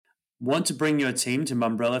Want to bring your team to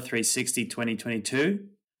Mumbrella 360 2022?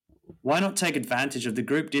 Why not take advantage of the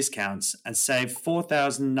group discounts and save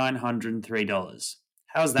 $4,903?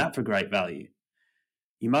 How's that for great value?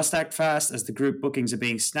 You must act fast as the group bookings are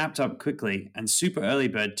being snapped up quickly and super early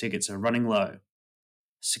bird tickets are running low.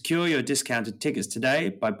 Secure your discounted tickets today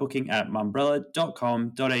by booking at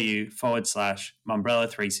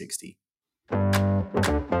mumbrella.com.au/Mumbrella360.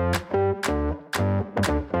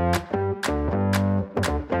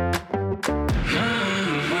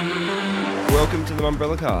 Welcome to the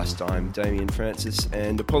Mumbrella Cast. I'm Damien Francis,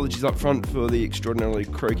 and apologies up front for the extraordinarily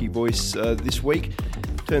croaky voice this week.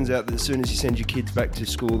 Turns out that as soon as you send your kids back to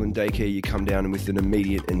school and daycare, you come down with an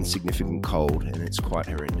immediate and significant cold, and it's quite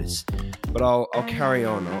horrendous. But I'll carry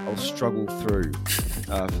on. I'll struggle through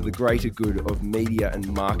for the greater good of media and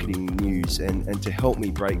marketing news, and to help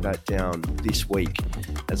me break that down this week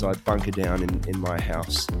as I bunker down in my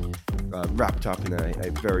house, wrapped up in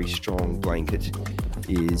a very strong blanket,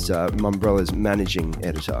 is Mumbrella's managing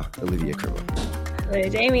editor, Olivia Krimmer. Hello,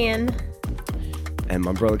 Damien. And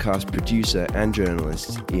Mumbrella Cast producer and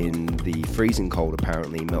journalist in the freezing cold,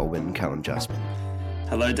 apparently, Melbourne, Callum Jasper.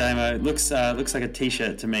 Hello, Damo. Looks like a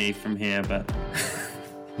t-shirt to me from here, but...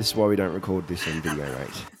 This is why we don't record this on video,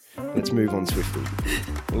 mate. Let's move on swiftly.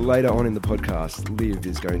 Later on in the podcast, Liv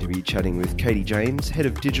is going to be chatting with Katie James, head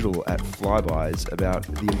of digital at Flybuys, about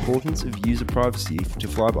the importance of user privacy to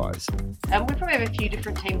Flybuys. We probably have a few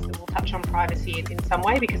different teams that will touch on privacy in some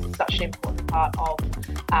way because it's such an important part of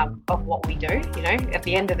what we do. You know, at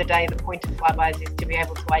the end of the day, the point of Flybuys is to be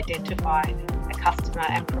able to identify a customer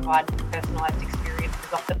and provide personalised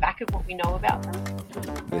experiences off the back of what we know about them.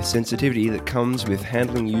 The sensitivity that comes with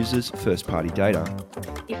handling users' first-party data.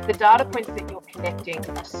 If the data points that you're connecting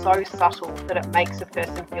are so subtle that it makes a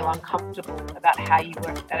person feel uncomfortable about how you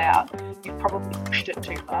work that out, you've probably pushed it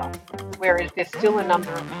too far. Whereas there's still a number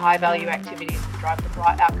of high-value activities that drive the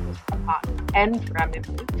right outcomes for our partners and for our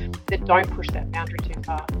members that don't push that boundary too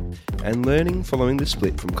far. And learning following the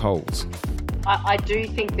split from Coles. I do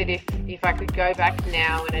think that if I could go back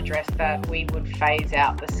now and address that, we would phase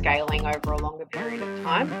out the scaling over a longer period of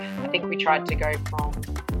time. I think we tried to go from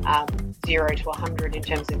 0 to 100 in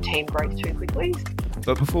terms of team growth too quickly.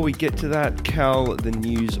 But before we get to that, Cal, the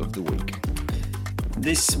news of the week.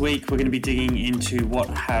 This week, we're going to be digging into what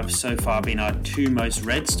have so far been our two most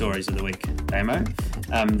read stories of the week, Damo.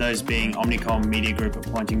 Those being Omnicom Media Group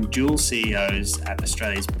appointing dual CEOs at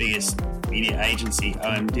Australia's biggest media agency,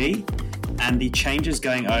 OMD, and the changes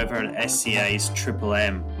going over at SCA's Triple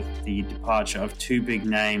M with the departure of two big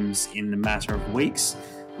names in the matter of weeks.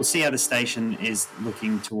 We'll see how the station is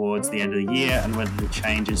looking towards the end of the year and whether the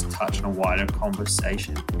changes touch on a wider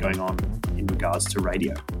conversation going on in regards to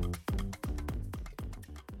radio.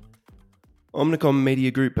 Omnicom Media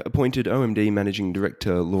Group appointed OMD Managing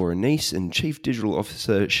Director Laura Neese and Chief Digital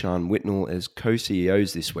Officer Sean Whitnell as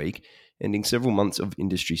co-CEOs this week, ending several months of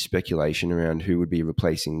industry speculation around who would be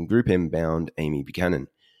replacing Group M-bound Amy Buchanan.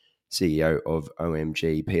 CEO of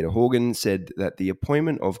OMG, Peter Horgan, said that the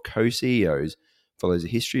appointment of co-CEOs follows a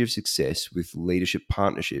history of success with leadership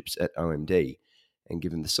partnerships at OMD, and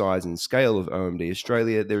given the size and scale of OMD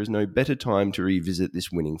Australia, there is no better time to revisit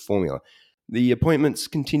this winning formula. The appointments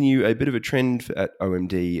continue a bit of a trend at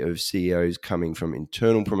OMD of CEOs coming from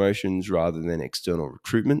internal promotions rather than external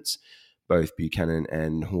recruitments. Both Buchanan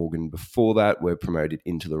and Horgan before that were promoted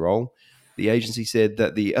into the role. The agency said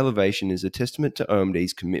that the elevation is a testament to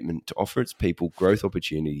OMD's commitment to offer its people growth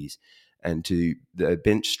opportunities and to the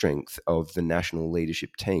bench strength of the national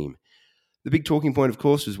leadership team. The big talking point, of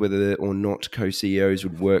course, was whether or not co-CEOs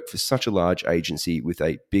would work for such a large agency with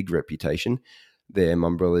a big reputation. They're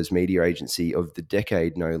Mumbrella's media agency of the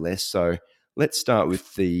decade, no less. So let's start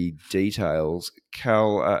with the details.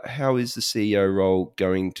 Cal, how is the CEO role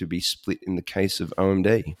going to be split in the case of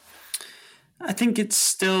OMD? I think it's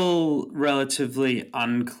still relatively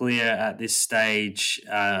unclear at this stage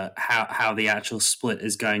how the actual split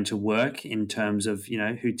is going to work in terms of, you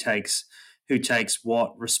know, who takes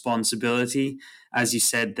what responsibility. As you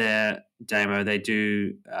said there, Damo, they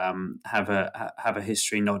do have a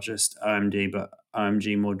history, not just OMD but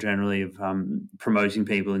OMG more generally, of promoting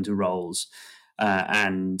people into roles,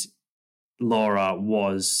 and Laura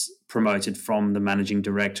was promoted from the managing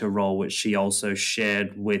director role, which she also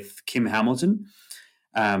shared with Kim Hamilton.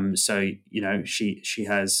 So, you know, she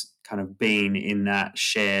has kind of been in that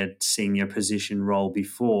shared senior position role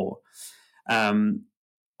before.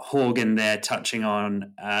 Horgan there touching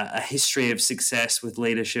on a history of success with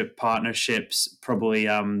leadership partnerships, probably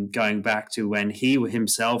going back to when he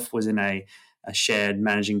himself was in a shared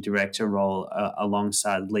managing director role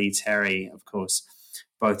alongside Lee Terry, of course,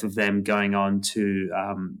 both of them going on to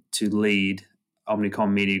lead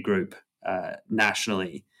Omnicom Media Group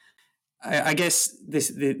nationally. I guess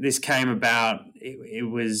this came about. It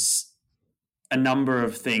was a number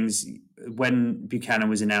of things. When Buchanan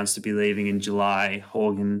was announced to be leaving in July,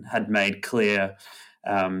 Horgan had made clear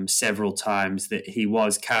several times that he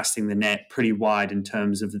was casting the net pretty wide in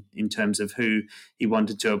terms of who he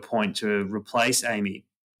wanted to appoint to replace Amy,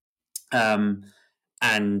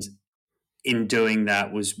 and in doing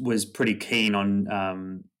that was pretty keen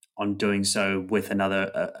on doing so with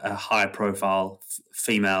a high profile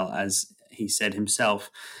female, as he said himself.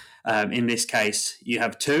 In this case, you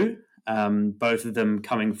have two, both of them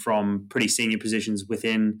coming from pretty senior positions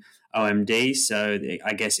within OMD. So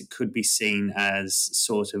I guess it could be seen as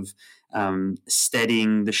sort of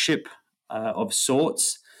steadying the ship of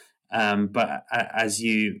sorts. But as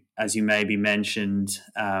you maybe mentioned,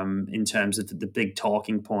 in terms of the big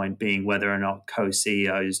talking point being whether or not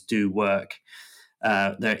co-CEOs do work,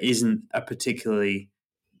 there isn't a particularly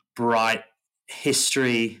bright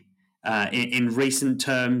history in recent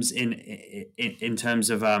terms in terms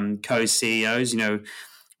of co-CEOs.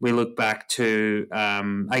 We look back to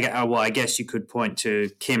I guess you could point to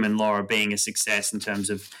Kim and Laura being a success in terms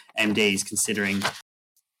of MDs, considering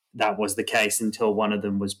that was the case until one of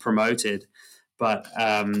them was promoted. But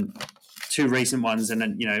two recent ones,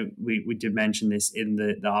 and we did mention this in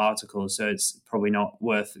the article, so it's probably not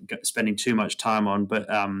worth spending too much time on. But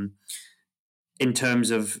in terms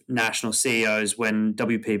of national CEOs, when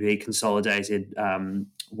WPP consolidated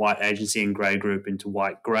White Agency and Grey Group into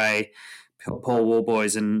White Grey, Paul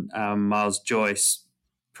Warboys and Miles Joyce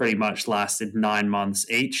pretty much lasted 9 months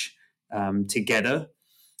each together,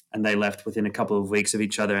 and they left within a couple of weeks of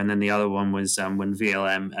each other. And then the other one was when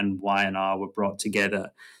VLM and Y&R were brought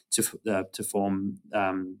together to form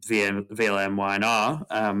VLM Y&R.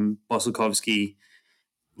 Bosilkovsky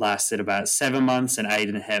lasted about 7 months, and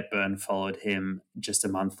Aidan Hepburn followed him just a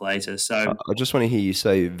month later. So I just want to hear you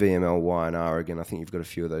say VML, Y&R again. I think you've got a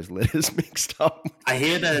few of those letters mixed up. I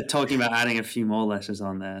hear they're talking about adding a few more letters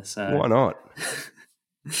on there. So why not?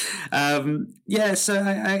 So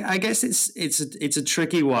I guess it's a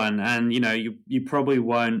tricky one, and you probably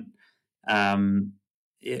won't.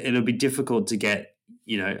 It'll be difficult to get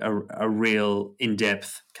a real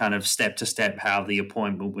in-depth kind of step-to-step how the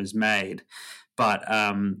appointment was made. But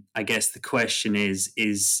I guess the question is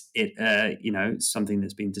it something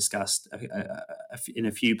that's been discussed in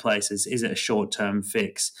a few places? Is it a short-term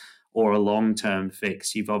fix or a long-term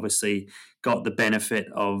fix? You've obviously got the benefit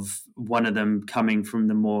of one of them coming from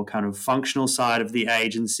the more kind of functional side of the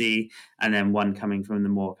agency, and then one coming from the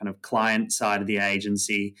more kind of client side of the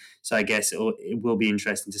agency. So I guess it will be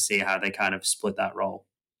interesting to see how they kind of split that role.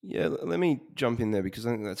 Yeah, let me jump in there, because I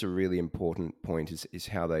think that's a really important point is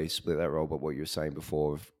how they split that role. But what you were saying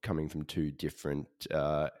before of coming from two different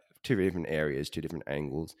areas, two different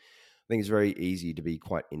angles, I think it's very easy to be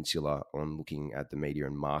quite insular on looking at the media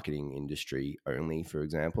and marketing industry only, for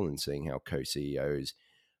example, and seeing how co-CEOs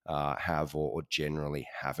have or generally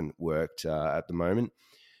haven't worked at the moment.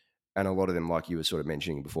 And a lot of them, like you were sort of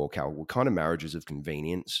mentioning before, Cal, were kind of marriages of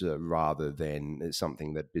convenience rather than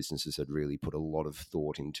something that businesses had really put a lot of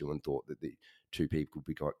thought into and thought that the two people would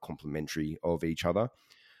be quite complementary of each other.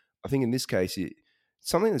 I think in this case, it's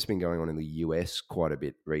something that's been going on in the US quite a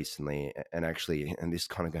bit recently, and actually, and this is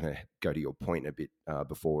kind of going to go to your point a bit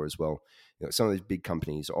before as well. Some of these big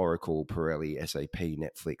companies, Oracle, Pirelli, SAP,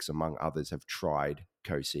 Netflix, among others, have tried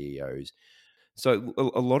co-CEOs. So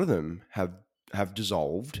a lot of them have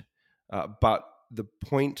dissolved. But the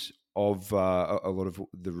point of a lot of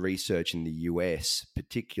the research in the US,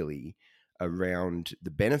 particularly around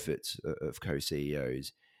the benefits of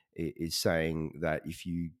co-CEOs, is saying that if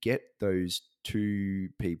you get those two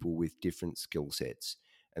people with different skill sets,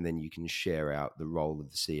 and then you can share out the role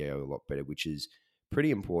of the CEO a lot better, which is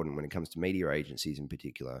pretty important when it comes to media agencies in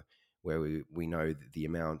particular, where we know that the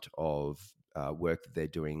amount of work that they're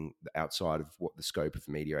doing outside of what the scope of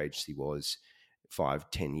a media agency was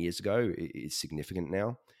 5-10 years ago is significant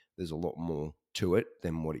now. There's a lot more to it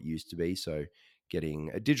than what it used to be. So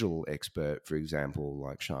getting a digital expert, for example,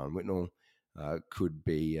 like Sian Whitnell, could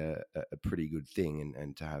be a pretty good thing,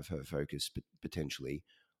 and to have her focus potentially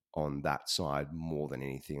on that side more than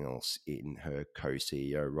anything else in her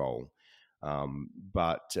co-CEO role.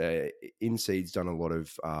 But INSEAD's done a lot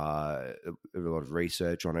of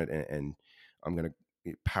research on it, and I'm going to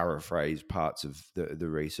paraphrase parts of the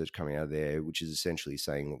research coming out of there, which is essentially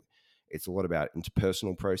saying, look, it's a lot about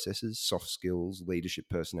interpersonal processes, soft skills, leadership,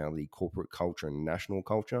 personality, corporate culture, and national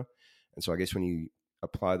culture. And so I guess when you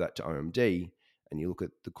apply that to OMD and you look at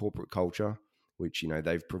the corporate culture, which,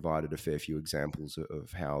 they've provided a fair few examples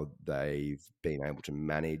of how they've been able to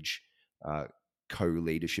manage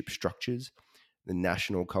co-leadership structures. The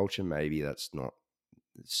national culture, maybe that's not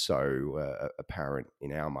so apparent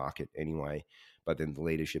in our market anyway, but then the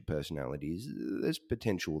leadership personalities, there's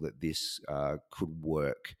potential that this could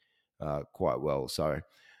work quite well. So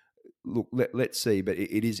look, let's see, but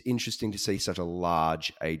it is interesting to see such a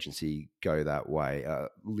large agency go that way.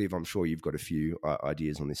 Liv, I'm sure you've got a few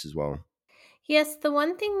ideas on this as well. Yes, the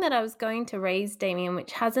one thing that I was going to raise, Damien,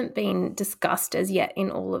 which hasn't been discussed as yet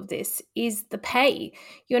in all of this, is the pay.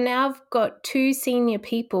 You've now got 2 senior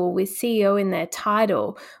people with CEO in their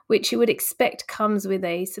title, which you would expect comes with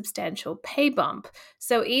a substantial pay bump.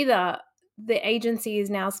 So either the agency is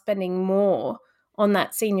now spending more on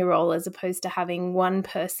that senior role as opposed to having one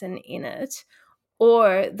person in it,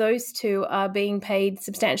 or those 2 are being paid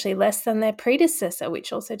substantially less than their predecessor,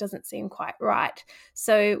 which also doesn't seem quite right.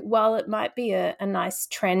 So while it might be a nice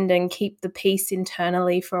trend and keep the peace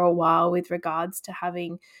internally for a while with regards to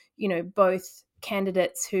having, both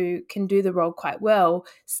candidates who can do the role quite well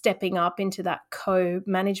stepping up into that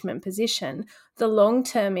co-management position, the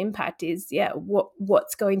long-term impact is,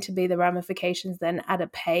 what's going to be the ramifications then at a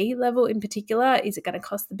pay level in particular? Is it going to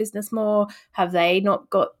cost the business more? Have they not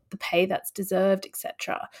got the pay that's deserved,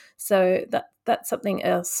 etc.? So that's something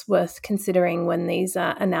else worth considering when these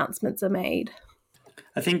announcements are made.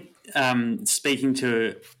 I think speaking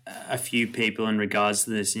to a few people in regards to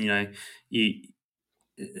this,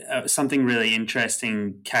 something really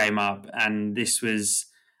interesting came up, and this was,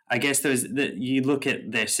 I guess, you look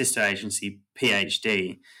at their sister agency,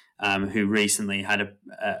 PhD, who recently had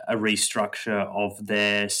a restructure of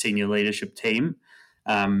their senior leadership team.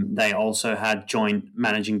 They also had joint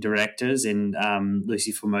managing directors in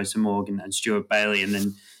Lucy Formosa Morgan and Stuart Bailey, and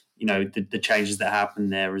then the changes that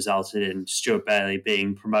happened there resulted in Stuart Bailey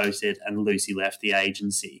being promoted and Lucy left the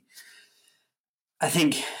agency. I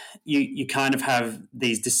think you kind of have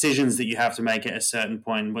these decisions that you have to make at a certain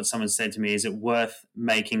point. And what someone said to me, is it worth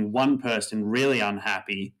making one person really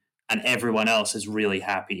unhappy and everyone else is really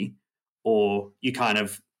happy? Or you kind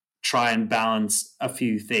of try and balance a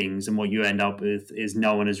few things, and what you end up with is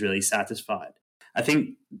no one is really satisfied. I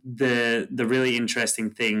think the really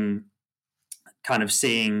interesting thing, kind of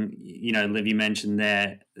seeing, Liv, you mentioned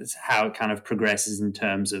there, is how it kind of progresses in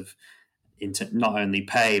terms of not only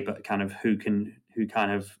pay, but kind of who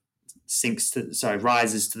kind of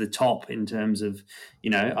rises to the top in terms of,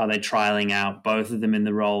 are they trialing out both of them in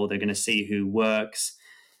the role? They're going to see who works.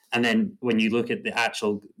 And then when you look at the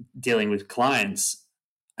actual dealing with clients,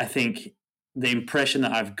 I think the impression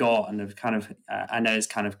that I've got, and I know it's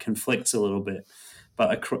kind of conflicts a little bit,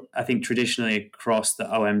 but I think traditionally across the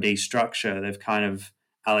OMD structure, they've kind of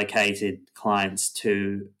allocated clients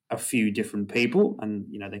to a few different people, and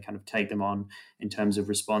they kind of take them on in terms of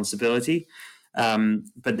responsibility.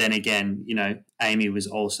 But then again, Amy was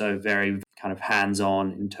also very kind of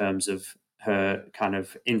hands-on in terms of her kind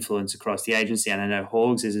of influence across the agency, and I know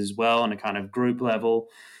Hawgs is as well on a kind of group level.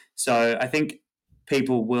 So I think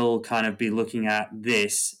people will kind of be looking at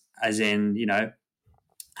this as in,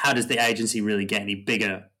 how does the agency really get any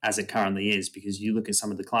bigger as it currently is? Because you look at some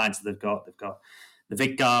of the clients that they've got the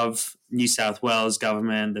VicGov, New South Wales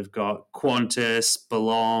government, they've got Qantas,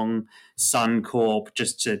 Belong, Suncorp,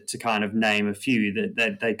 just to kind of name a few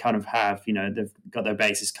that they kind of have, they've got their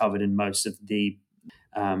bases covered in most of the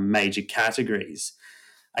major categories.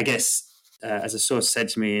 I guess, as a source said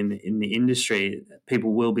to me in the industry,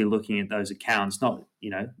 people will be looking at those accounts, not,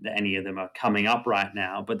 that any of them are coming up right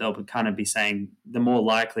now, but they'll kind of be saying the more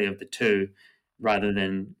likely of the two, rather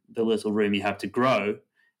than the little room you have to grow,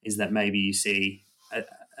 is that maybe you see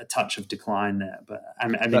a touch of decline there. But I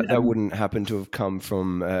mean, that wouldn't happen to have come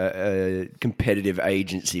from a competitive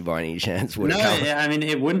agency by any chance, would it? No, I mean,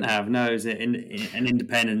 it wouldn't have. No, it's an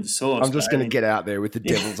independent source. I'm just going to get out there with the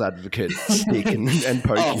devil's advocate stick and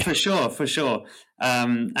poke. Oh, for sure.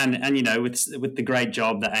 And with the great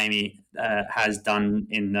job that Amy has done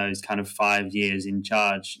in those kind of 5 years in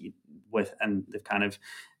charge, and they've kind of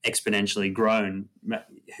exponentially grown.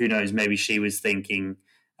 Who knows? Maybe she was thinking,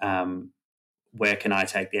 where can I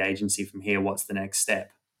take the agency from here? What's the next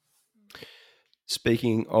step?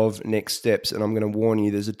 Speaking of next steps, and I'm going to warn you,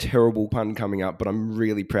 there's a terrible pun coming up, but I'm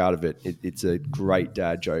really proud of it. It's a great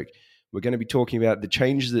dad joke. We're going to be talking about the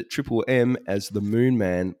changes at Triple M as the Moon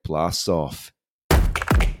Man blasts off.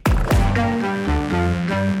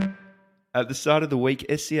 At the start of the week,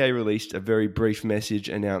 SCA released a very brief message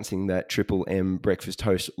announcing that Triple M breakfast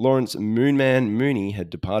host Lawrence Moonman Mooney had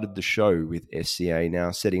departed the show, with SCA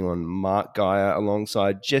now setting on Mark Geyer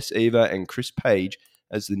alongside Jess Eva and Chris Page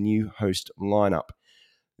as the new host lineup.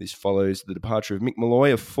 This follows the departure of Mick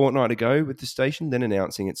Molloy a fortnight ago, with the station then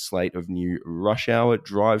announcing its slate of new rush hour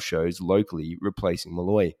drive shows locally replacing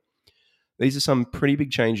Molloy. These are some pretty big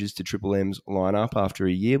changes to Triple M's lineup after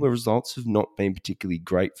a year where results have not been particularly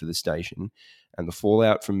great for the station, and the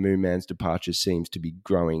fallout from Moonman's departure seems to be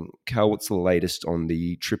growing. Cal, what's the latest on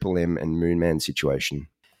the Triple M and Moonman situation?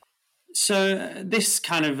 So this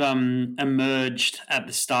kind of emerged at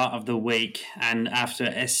the start of the week, and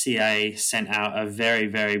after SCA sent out a very,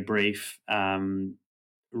 very brief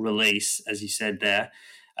release, as you said there,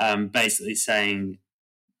 basically saying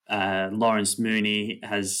Lawrence Mooney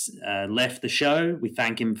has left the show. We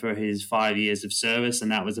thank him for his 5 years of service,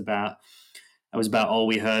 and that was about all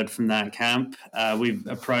we heard from that camp. We've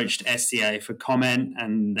approached SCA for comment,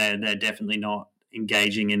 and they're definitely not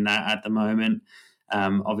engaging in that at the moment.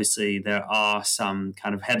 Obviously, there are some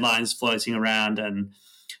kind of headlines floating around, and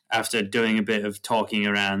after doing a bit of talking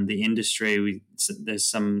around the industry, there's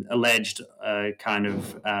some alleged kind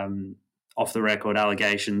of off-the-record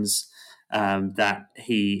allegations that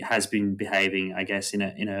he has been behaving, I guess, in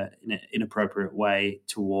an inappropriate way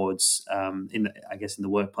towards, in the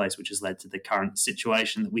workplace, which has led to the current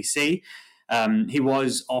situation that we see. He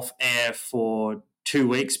was off air for 2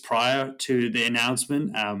 weeks prior to the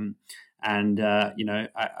announcement. I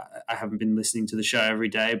haven't been listening to the show every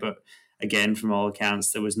day, but again, from all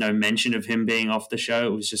accounts, there was no mention of him being off the show.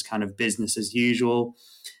 It was just kind of business as usual.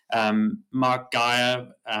 Mark Geyer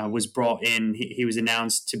was brought in. He was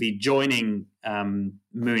announced to be joining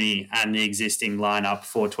Mooney and the existing lineup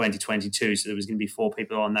for 2022. So there was going to be 4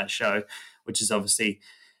 people on that show, which is obviously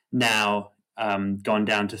now gone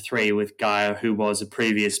down to 3, with Geyer, who was a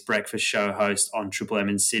previous breakfast show host on Triple M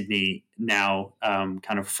in Sydney, now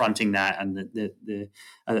kind of fronting that. And the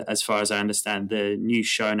as far as I understand, the new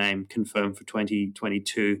show name confirmed for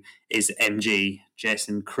 2022 is MG, Jess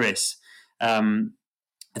and Chris.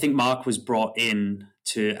 I think Mark was brought in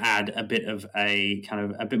to add a bit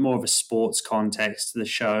more of a sports context to the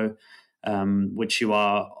show, which you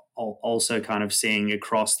are also kind of seeing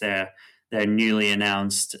across their newly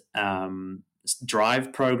announced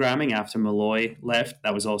drive programming after Molloy left.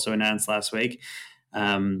 That was also announced last week,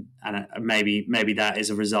 and maybe that is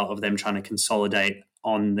a result of them trying to consolidate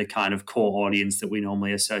on the kind of core audience that we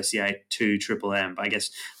normally associate to Triple M. But I guess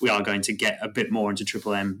we are going to get a bit more into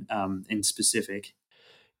Triple M in specific.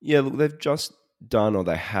 Yeah, look, they've just done, or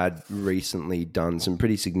they had recently done, some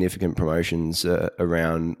pretty significant promotions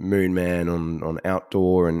around Moonman on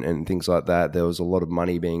outdoor and things like that. There was a lot of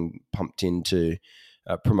money being pumped into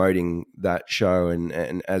promoting that show,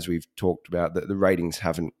 and as we've talked about, the ratings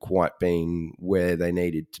haven't quite been where they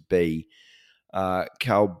needed to be.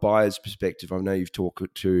 Cal, buyer's perspective, I know you've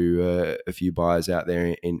talked to a few buyers out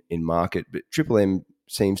there in market, but Triple M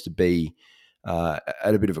seems to be at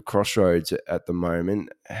a bit of a crossroads at the moment.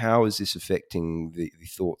 How is this affecting the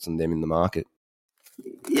thoughts on them in the market?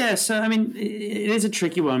 Yeah, so I mean, it is a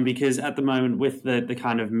tricky one, because at the moment, with the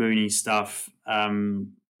kind of Mooney stuff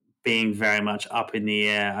being very much up in the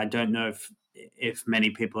air, I don't know if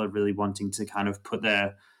many people are really wanting to kind of put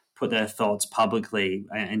their thoughts publicly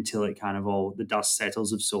until it kind of all the dust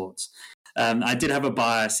settles of sorts. I did have a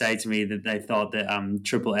buyer say to me that they thought that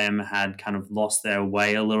Triple M had kind of lost their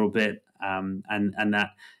way a little bit, and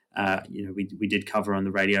that we did cover on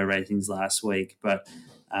the radio ratings last week, but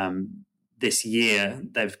this year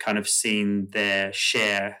they've kind of seen their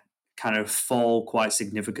share kind of fall quite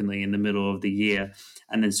significantly in the middle of the year,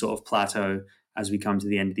 and then sort of plateau as we come to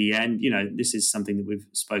the end of the year. And this is something that we've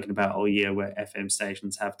spoken about all year, where FM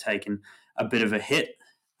stations have taken a bit of a hit.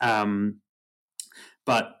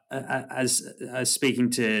 But as speaking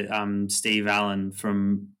to Steve Allen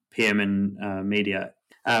from Pearman Media,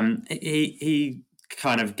 he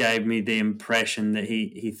kind of gave me the impression that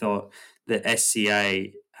he thought that SCA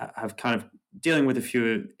have kind of dealing with a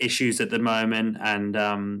few issues at the moment, and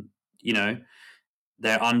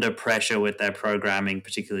they're under pressure with their programming,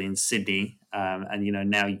 particularly in Sydney, and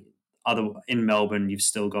now in Melbourne, you've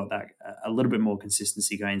still got that a little bit more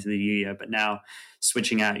consistency going into the new year, but now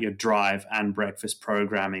switching out your drive and breakfast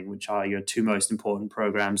programming, which are your 2 most important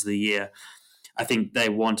programs of the year. I think they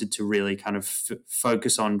wanted to really kind of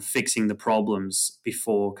focus on fixing the problems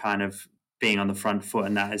before kind of being on the front foot,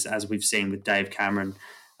 and that is, as we've seen with Dave Cameron,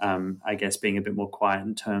 I guess being a bit more quiet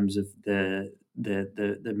in terms of the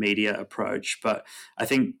media approach. But I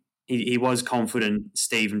think he was confident,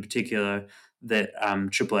 Steve in particular, that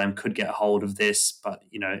Triple M could get a hold of this. But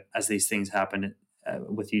as these things happen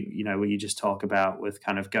with what you just talk about, with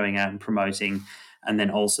kind of going out and promoting, and then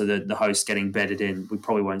also the host getting bedded in, we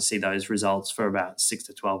probably won't see those results for about 6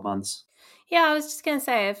 to 12 months. Yeah, I was just going to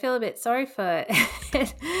say, I feel a bit sorry for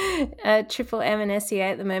Triple M and SEA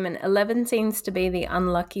at the moment. 11 seems to be the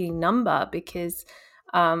unlucky number because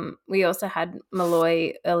we also had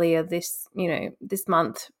Malloy earlier this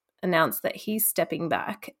month announced that he's stepping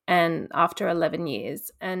back and after 11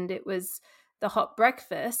 years. And it was the Hot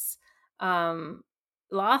Breakfast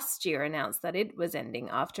last year announced that it was ending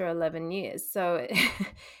after 11 years. So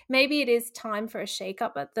maybe it is time for a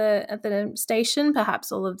shake-up at the station.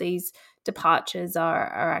 Perhaps all of these departures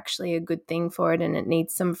are actually a good thing for it, and it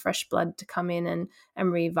needs some fresh blood to come in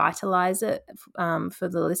and revitalize it for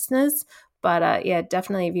the listeners. But yeah,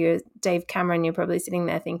 definitely if you're Dave Cameron, you're probably sitting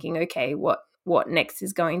there thinking, okay, what next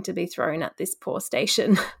is going to be thrown at this poor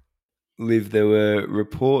station? Liv, there were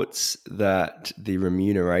reports that the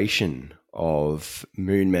remuneration of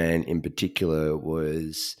Moonman in particular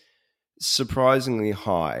was surprisingly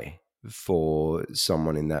high for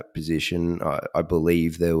someone in that position. I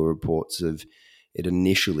believe there were reports of it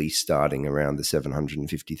initially starting around the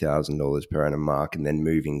 $750,000 per annum mark and then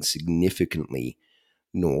moving significantly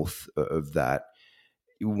north of that.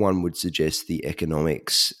 One would suggest the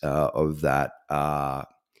economics of that are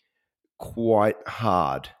quite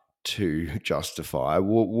hard to justify.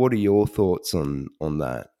 What are your thoughts on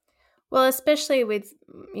that? Well, especially with,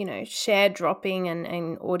 share dropping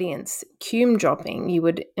and audience cume dropping, you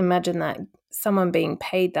would imagine that someone being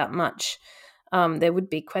paid that much, there would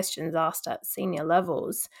be questions asked at senior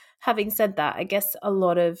levels. Having said that, I guess a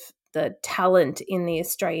lot of the talent in the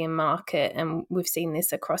Australian market, and we've seen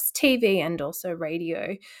this across TV and also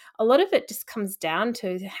radio, a lot of it just comes down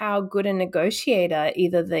to how good a negotiator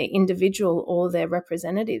either the individual or their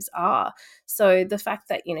representatives are. So the fact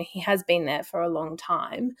that, he has been there for a long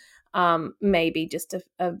time, maybe just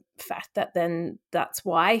a fact that then that's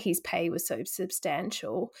why his pay was so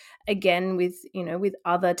substantial. Again, with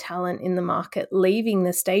other talent in the market leaving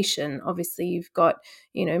the station, obviously you've got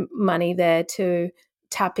money there to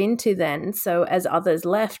tap into then. So as others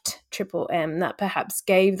left Triple M, that perhaps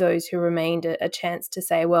gave those who remained a chance to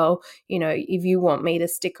say, well, if you want me to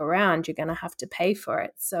stick around, you're going to have to pay for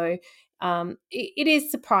it. So it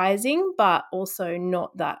is surprising, but also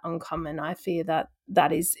not that uncommon. I fear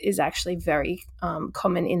that is actually very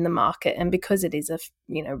common in the market, and because it is a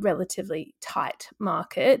relatively tight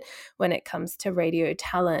market when it comes to radio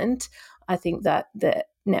talent, I think that the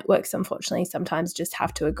networks unfortunately sometimes just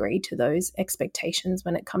have to agree to those expectations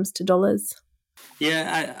when it comes to dollars.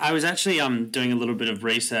 Yeah, I was actually doing a little bit of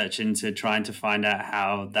research into trying to find out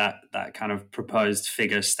how that kind of proposed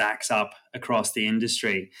figure stacks up across the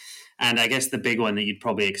industry. And I guess the big one that you'd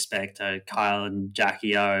probably expect are Kyle and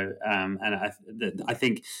Jackie O. And I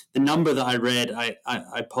think the number that I read, I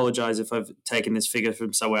apologize if I've taken this figure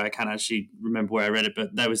from somewhere. I can't actually remember where I read it,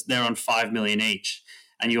 but they're on $5 million each.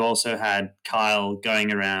 And you also had Kyle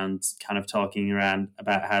going around kind of talking around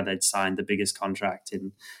about how they'd signed the biggest contract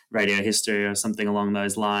in radio history or something along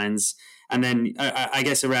those lines. And then I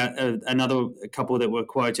guess around another couple that were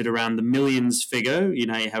quoted around the millions figure. You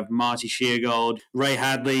have Marty Sheargold, Ray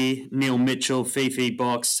Hadley, Neil Mitchell, Fifi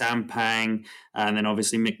Box, Sam Pang, and then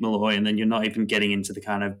obviously Mick Malloy. And then you're not even getting into the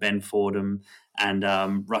kind of Ben Fordham and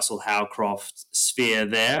Russell Howcroft sphere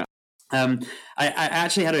there. I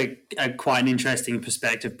actually had a quite an interesting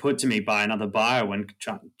perspective put to me by another buyer when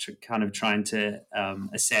trying to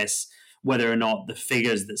assess whether or not the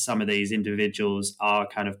figures that some of these individuals are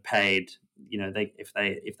kind of paid, if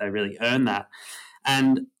they really earn that.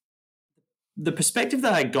 And the perspective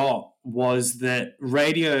that I got was that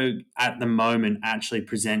radio at the moment actually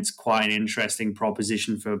presents quite an interesting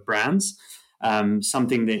proposition for brands,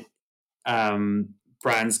 something that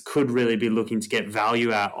brands could really be looking to get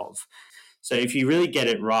value out of. So if you really get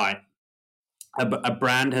it right, a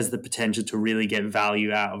brand has the potential to really get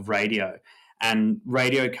value out of radio. And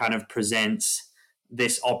radio kind of presents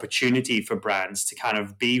this opportunity for brands to kind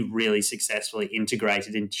of be really successfully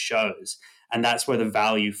integrated into shows. And that's where the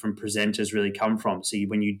value from presenters really come from. So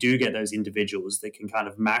when you do get those individuals that can kind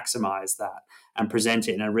of maximize that and present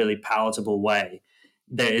it in a really palatable way,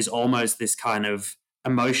 there is almost this kind of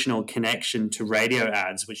emotional connection to radio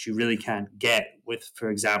ads, which you really can't get with,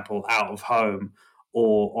 for example, out of home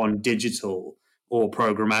or on digital or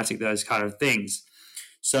programmatic, those kind of things.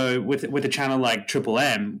 So with a channel like Triple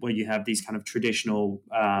M, where you have these kind of traditional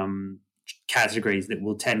categories that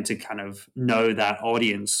will tend to kind of know that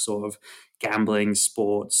audience, sort of gambling,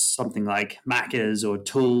 sports, something like Macca's or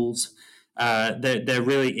Tools, there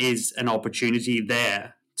really is an opportunity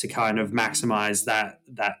there to kind of maximize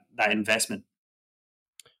that investment.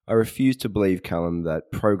 I refuse to believe, Callum,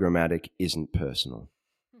 that programmatic isn't personal.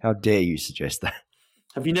 How dare you suggest that?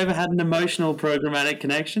 Have you never had an emotional programmatic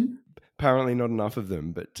connection? apparently not enough of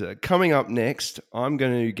them. But coming up next, I'm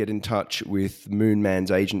going to get in touch with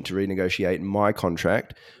Moonman's agent to renegotiate my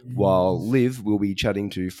contract, while Liv will be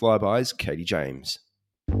chatting to Flybuys' Katie James.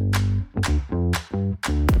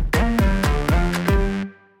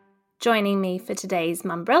 Joining me for today's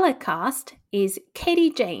Mumbrella cast is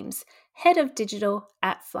Katie James, Head of Digital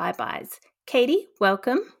at Flybuys. Katie,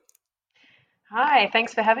 welcome. Hi,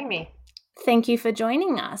 thanks for having me. Thank you for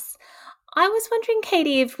joining us. I was wondering,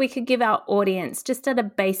 Katie, if we could give our audience, just at a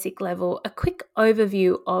basic level, a quick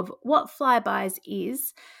overview of what Flybuys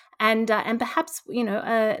is, and perhaps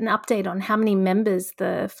an update on how many members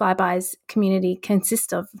the Flybuys community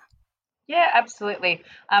consists of. Yeah, absolutely.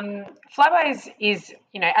 Flybuys is,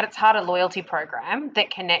 at its heart, a loyalty program that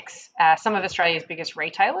connects some of Australia's biggest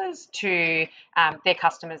retailers to their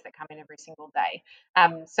customers that come in every single day.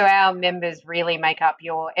 So our members really make up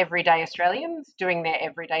your everyday Australians doing their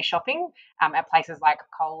everyday shopping at places like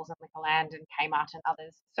Coles and Liquorland and Kmart and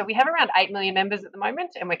others. So we have around 8 million members at the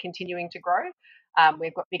moment, and we're continuing to grow.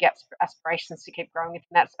 We've got big aspirations to keep growing within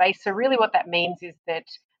that space. So really what that means is that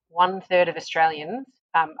 1/3 of Australians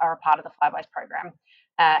are a part of the Flybuys program.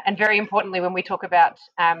 And very importantly, when we talk about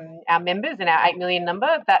our members and our 8 million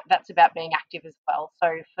number, that's about being active as well.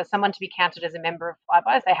 So for someone to be counted as a member of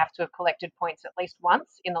Flybuys, they have to have collected points at least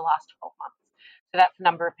once in the last 12 months. So that's the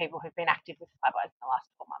number of people who've been active with Flybuys in the last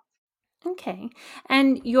 12 months. Okay.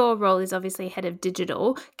 And your role is obviously Head of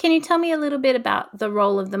Digital. Can you tell me a little bit about the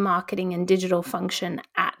role of the marketing and digital function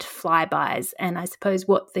at Flybuys, and I suppose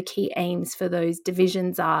what the key aims for those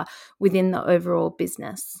divisions are within the overall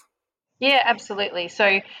business? Yeah, absolutely.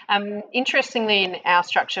 So, interestingly, in our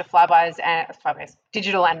structure, Flybuys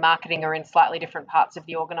digital and marketing are in slightly different parts of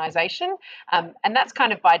the organisation, and that's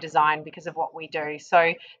kind of by design because of what we do.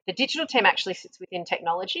 So, the digital team actually sits within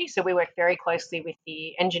technology. So, we work very closely with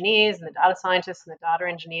the engineers and the data scientists and the data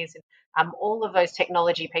engineers and all of those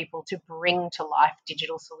technology people to bring to life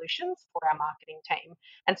digital solutions for our marketing team.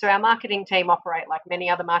 And so, our marketing team operate like many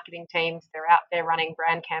other marketing teams. They're out there running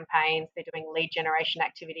brand campaigns, they're doing lead generation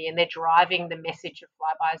activity, and they're driving the message of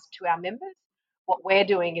Flybuys to our members. What we're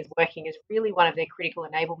doing is working as really one of their critical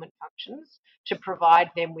enablement functions to provide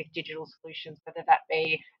them with digital solutions, whether that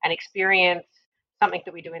be an experience, something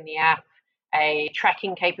that we do in the app, a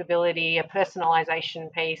tracking capability, a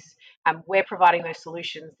personalization piece. We're providing those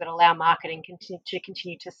solutions that allow marketing to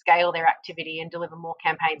continue to scale their activity and deliver more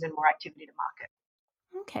campaigns and more activity to market.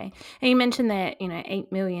 Okay. And you mentioned there,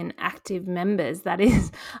 8 million active members. That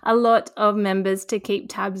is a lot of members to keep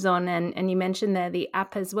tabs on. And you mentioned there the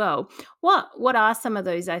app as well. What are some of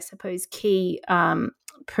those, I suppose, key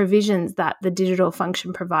provisions that the digital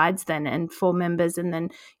function provides then and for members? And then,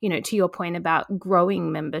 to your point about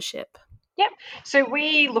growing membership. Yep. So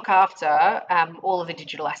we look after all of the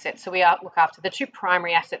digital assets. So we look after the two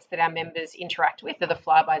primary assets that our members interact with are the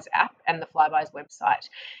Flybuys app and the Flybuys website.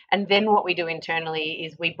 And then what we do internally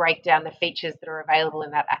is we break down the features that are available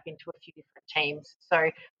in that app into a few different teams. So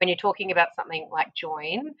when you're talking about something like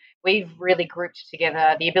Join, we've really grouped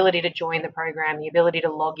together the ability to join the program, the ability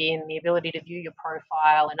to log in, the ability to view your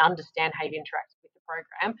profile and understand how you've interacted with the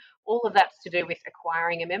program. All of that's to do with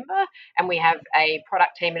acquiring a member, and we have a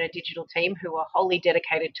product team and a digital team who are wholly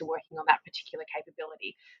dedicated to working on that particular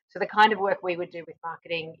capability. So the kind of work we would do with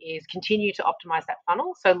marketing is continue to optimize that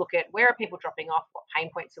funnel. So look at where are people dropping off, what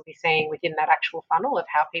pain points are we seeing within that actual funnel of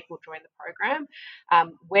how people join the program,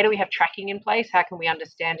 where do we have tracking in place, how can we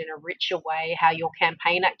understand in a richer way how your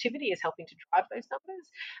campaign activity is helping to drive those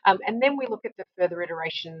numbers, and then we look at the further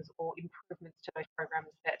iterations or improvements to those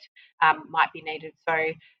programs that might be needed. So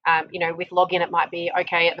with login, it might be,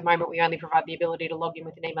 okay, at the moment we only provide the ability to log in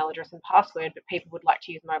with an email address and password, but people would like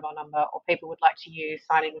to use mobile number, or people would like to use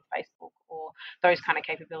sign in with Facebook, or those kind of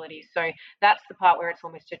capabilities. So that's the part where it's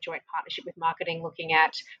almost a joint partnership with marketing, looking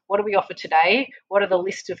at what do we offer today, what are the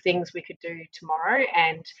list of things we could do tomorrow,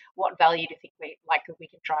 and what value do you think we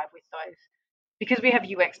can drive with those. Because we have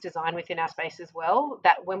UX design within our space as well,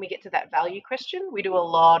 that when we get to that value question, we do a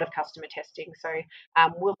lot of customer testing. So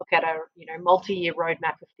we'll look at a multi-year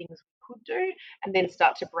roadmap of things we could do, and then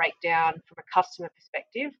start to break down from a customer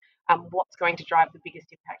perspective what's going to drive the biggest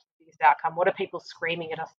impact, the biggest outcome. What are people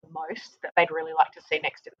screaming at us the most that they'd really like to see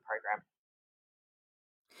next in the program?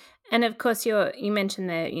 And of course, you mentioned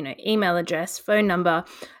the email address, phone number.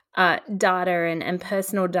 Data and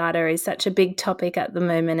personal data is such a big topic at the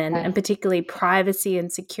moment, and particularly privacy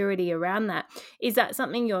and security around that. Is that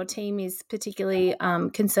something your team is particularly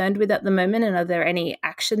concerned with at the moment, and are there any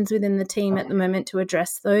actions within the team at the moment to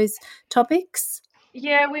address those topics?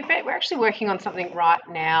 Yeah, we're actually working on something right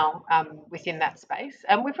now within that space.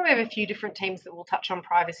 We probably have a few different teams that will touch on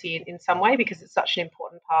privacy in some way because it's such an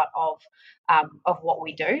important part of what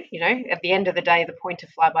we do. You know, at the end of the day, the point of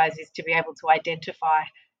Flybuys is to be able to identify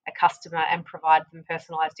a customer and provide them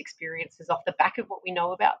personalised experiences off the back of what we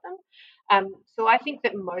know about them. So I think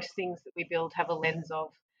that most things that we build have a lens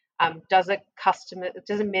of does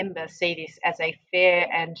a member see this as a fair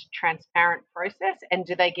and transparent process, and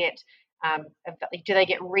do they get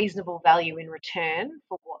reasonable value in return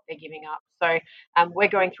for what they're giving up? So we're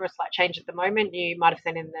going through a slight change at the moment. You might have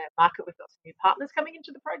seen in the market we've got some new partners coming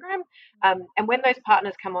into the program, and when those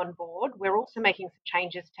partners come on board, we're also making some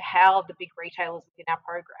changes to how the big retailers within our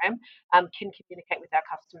program can communicate with our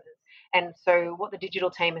customers. And so what the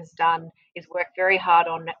digital team has done is work very hard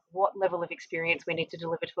on what level of experience we need to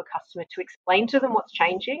deliver to a customer to explain to them what's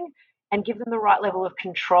changing and give them the right level of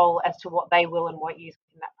control as to what they will and won't use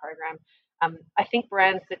within that program. I think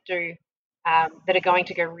brands that are going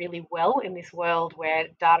to go really well in this world where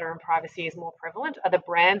data and privacy is more prevalent are the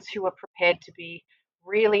brands who are prepared to be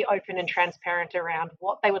really open and transparent around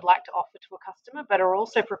what they would like to offer to a customer, but are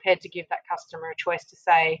also prepared to give that customer a choice to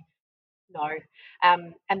say no.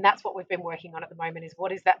 And that's what we've been working on at the moment is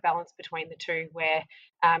what is that balance between the two where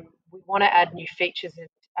we want to add new features and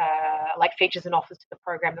like features and offers to the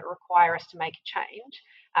program that require us to make a change.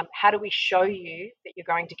 How do we show you that you're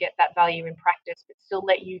going to get that value in practice, but still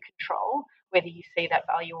let you control whether you see that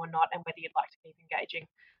value or not, and whether you'd like to keep engaging?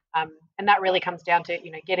 And that really comes down to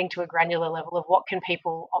getting to a granular level of what can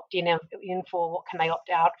people opt in for, what can they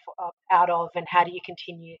out of, and how do you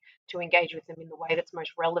continue to engage with them in the way that's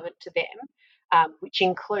most relevant to them, which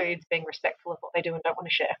includes being respectful of what they do and don't want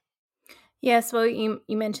to share. Yes, well, you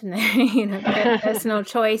mentioned there, personal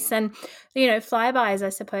choice, and Flybuys, I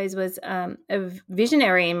suppose, was a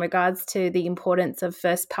visionary in regards to the importance of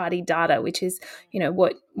first-party data, which is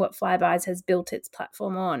what Flybuys has built its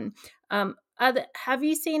platform on. Have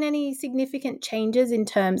you seen any significant changes in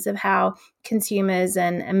terms of how consumers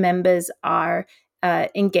and members are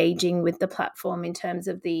engaging with the platform in terms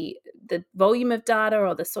of the volume of data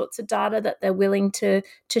or the sorts of data that they're willing to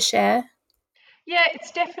share? Yeah,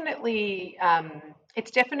 it's definitely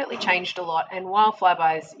changed a lot. And while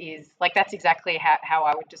Flybuys is like that's exactly how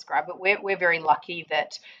I would describe it. We're very lucky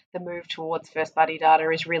that the move towards first party data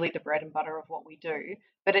is really the bread and butter of what we do.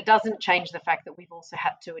 But it doesn't change the fact that we've also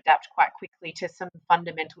had to adapt quite quickly to some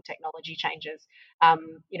fundamental technology changes.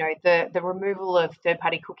 The removal of third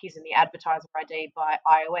party cookies in the advertiser ID by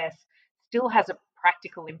iOS still has a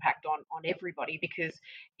practical impact on everybody because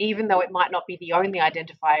even though it might not be the only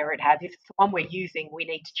identifier it has, if it's the one we're using, we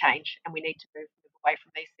need to change and we need to move away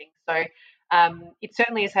from these things. So it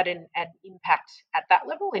certainly has had an impact at that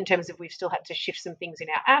level in terms of we've still had to shift some things in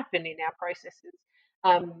our app and in our processes.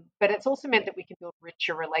 But it's also meant that we can build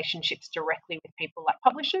richer relationships directly with people like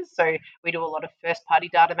publishers. So we do a lot of first-party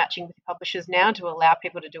data matching with publishers now to allow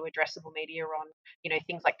people to do addressable media on,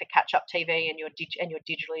 things like the catch-up TV and your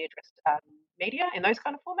digitally addressed media in those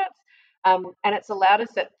kind of formats. And it's allowed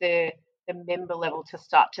us at the member level to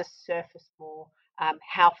start to surface more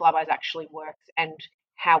how Flybuys actually works and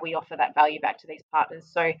how we offer that value back to these partners.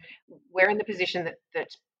 So we're in the position that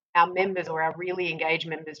our members or our really engaged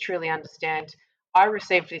members truly understand I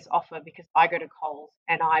received this offer because I go to Coles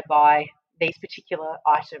and I buy these particular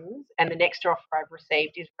items, and the next offer I've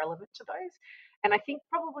received is relevant to those. And I think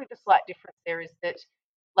probably the slight difference there is that,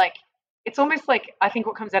 like, it's almost like I think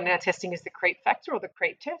what comes out in our testing is the creep factor or the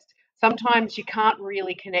creep test. Sometimes you can't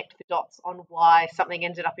really connect the dots on why something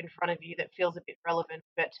ended up in front of you that feels a bit relevant,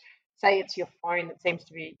 but say it's your phone that seems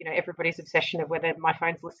to be, everybody's obsession of whether my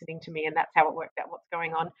phone's listening to me and that's how it worked out what's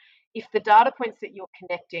going on. If the data points that you're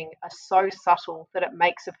connecting are so subtle that it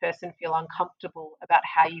makes a person feel uncomfortable about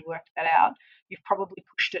how you worked that out, you've probably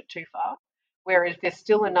pushed it too far. Whereas there's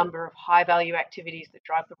still a number of high value activities that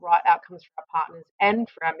drive the right outcomes for our partners and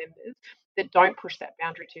for our members that don't push that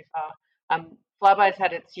boundary too far. Flybuys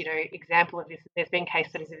had its, example of this. There's been case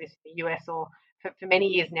studies of this in the US or for many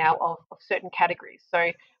years now of certain categories.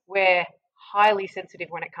 So we're highly sensitive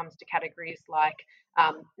when it comes to categories like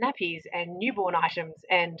nappies and newborn items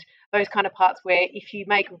and those kind of parts where if you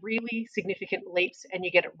make really significant leaps and you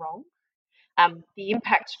get it wrong, the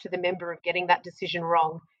impact to the member of getting that decision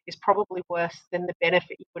wrong is probably worse than the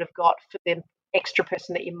benefit you would have got for the extra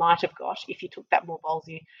person that you might have got if you took that more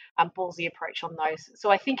ballsy approach on those. So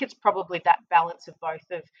I think it's probably that balance of both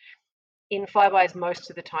of in Flybuys most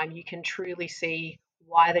of the time you can truly see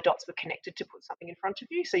why the dots were connected to put something in front of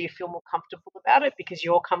you so you feel more comfortable about it because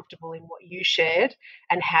you're comfortable in what you shared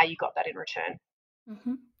and how you got that in return.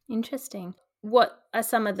 Mm-hmm. Interesting. what are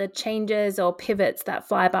some of the changes or pivots that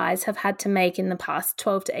Flybuys have had to make in the past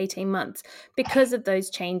 12 to 18 months because of those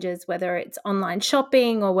changes, whether it's online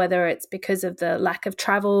shopping or whether it's because of the lack of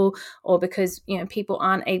travel or because, people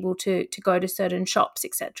aren't able to go to certain shops,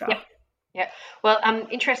 etc. Yep. Yeah. Well,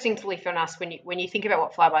 interestingly for us, when you think about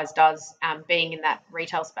what Flybuys does, being in that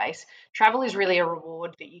retail space, travel is really a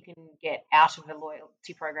reward that you can get out of a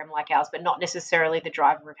loyalty program like ours, but not necessarily the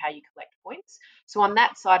driver of how you collect points. So on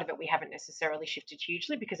that side of it, we haven't necessarily shifted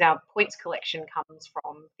hugely because our points collection comes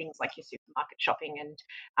from things like your supermarket shopping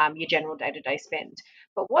and your general day-to-day spend.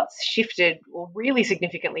 But what's shifted, or really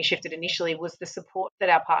significantly shifted initially, was the support that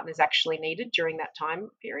our partners actually needed during that time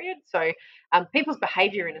period. So people's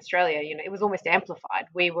behaviour in Australia, it was almost amplified.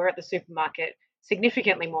 We were at the supermarket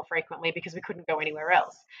significantly more frequently because we couldn't go anywhere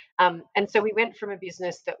else. And so we went from a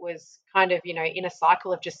business that was kind of, in a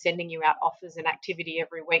cycle of just sending you out offers and activity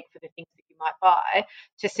every week for the things that you might buy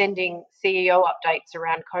to sending CEO updates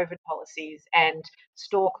around COVID policies and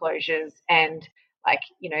store closures and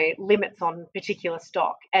limits on particular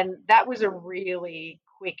stock. And that was a really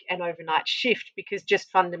quick and overnight shift because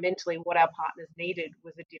just fundamentally what our partners needed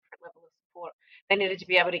was a different level of support. They needed to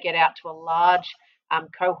be able to get out to a large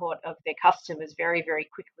cohort of their customers very, very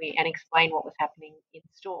quickly and explain what was happening in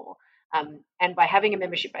store. And by having a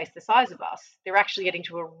membership base the size of us, they're actually getting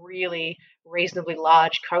to a really reasonably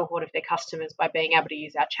large cohort of their customers by being able to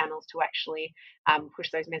use our channels to actually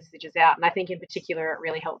push those messages out. And I think in particular, it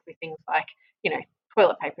really helped with things like,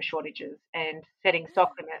 toilet paper shortages and setting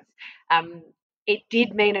stock limits. It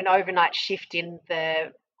did mean an overnight shift in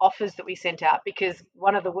the offers that we sent out because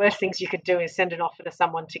one of the worst things you could do is send an offer to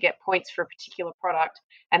someone to get points for a particular product,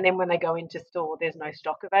 and then when they go into store, there's no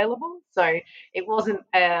stock available. So it wasn't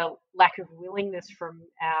a lack of willingness from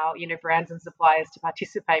our, brands and suppliers to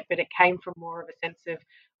participate, but it came from more of a sense of,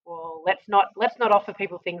 well, let's not offer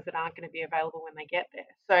people things that aren't going to be available when they get there.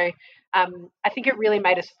 So I think it really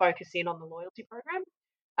made us focus in on the loyalty program.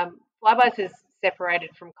 Flybuys has separated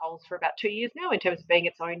from Coles for about 2 years now in terms of being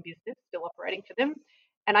its own business, still operating for them.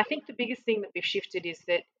 And I think the biggest thing that we've shifted is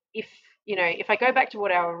that if I go back to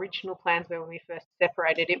what our original plans were when we first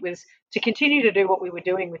separated, it was to continue to do what we were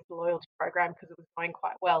doing with the loyalty program because it was going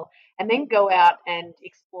quite well, and then go out and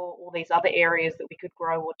explore all these other areas that we could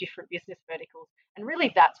grow or different business verticals. And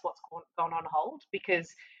really that's what's gone on hold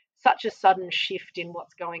because such a sudden shift in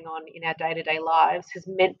what's going on in our day-to-day lives has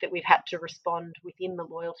meant that we've had to respond within the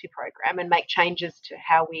loyalty program and make changes to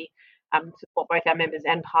how we support both our members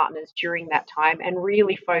and partners during that time and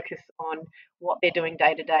really focus on what they're doing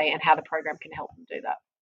day to day and how the program can help them do that.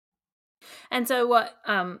 And so what,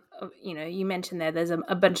 you mentioned there's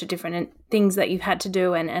a bunch of different things that you've had to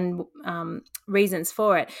do and reasons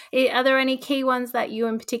for it. Are there any key ones that you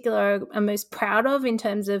in particular are most proud of in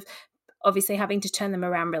terms of obviously having to turn them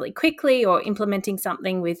around really quickly or implementing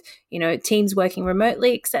something with, teams working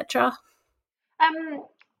remotely, etc.?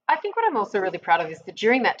 I think what I'm also really proud of is that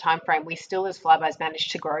during that time frame, we still, as Flybuys,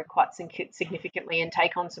 managed to grow quite significantly and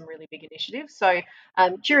take on some really big initiatives. So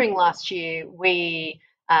during last year, we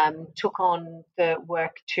took on the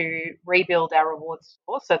work to rebuild our rewards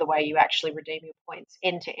store, so the way you actually redeem your points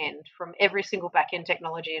end to end, from every single back-end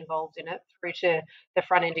technology involved in it through to the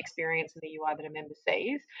front-end experience and the UI that a member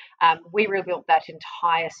sees. We rebuilt that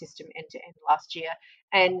entire system end to end last year.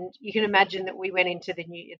 And you can imagine that we went into the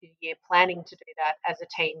year planning to do that as a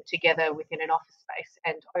team together within an office space,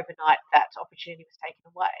 and overnight that opportunity was taken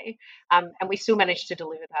away. And we still managed to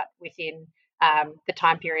deliver that within the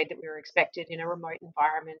time period that we were expected in a remote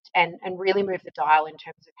environment, and really move the dial in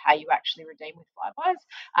terms of how you actually redeem with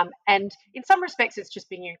Flybuys. And in some respects, it's just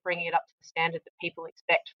been bringing it up to the standard that people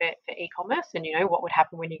expect for e-commerce and, what would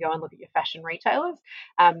happen when you go and look at your fashion retailers.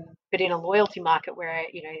 But in a loyalty market where,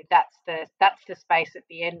 that's the space at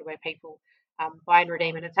the end where people buy and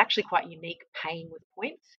redeem, and it's actually quite unique paying with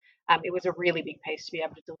points. It was a really big piece to be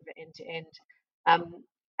able to deliver end to end.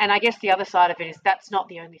 And I guess the other side of it is that's not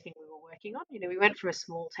the only thing we were working on. We went from a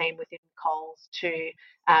small team within Coles to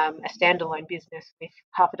a standalone business with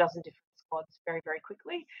half a dozen different squads very, very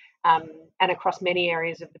quickly. And across many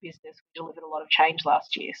areas of the business, we delivered a lot of change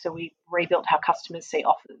last year. So we rebuilt how customers see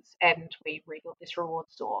offers, and we rebuilt this reward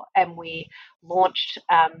store, and we launched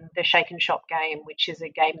the Shake and Shop game, which is a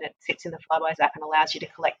game that sits in the Flybuys app and allows you to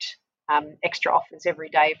collect extra offers every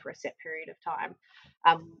day for a set period of time.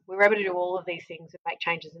 We were able to do all of these things and make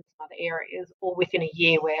changes in some other areas, all within a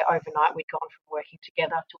year where overnight we'd gone from working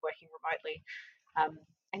together to working remotely.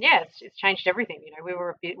 And yeah, it's changed everything. We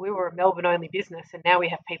were a Melbourne-only business, and now we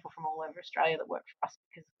have people from all over Australia that work for us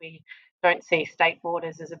because we don't see state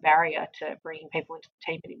borders as a barrier to bringing people into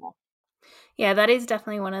the team anymore. Yeah, that is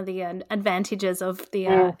definitely one of the advantages of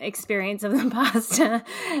the experience of the past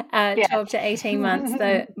 12 to 18 months,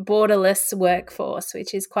 the borderless workforce,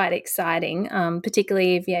 which is quite exciting,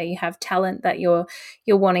 particularly if you have talent that you're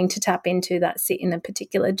wanting to tap into that sit in a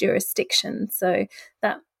particular jurisdiction. So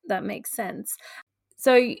that makes sense.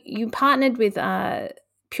 So you partnered with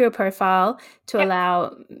Pure Profile to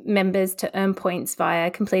allow members to earn points via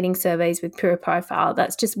completing surveys with Pure Profile.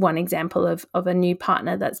 That's just one example of a new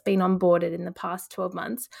partner that's been onboarded in the past 12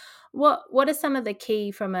 months. What are some of the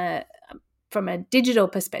key from a digital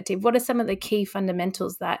perspective? What are some of the key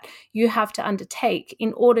fundamentals that you have to undertake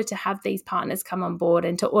in order to have these partners come on board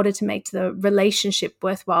and to order to make the relationship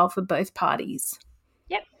worthwhile for both parties?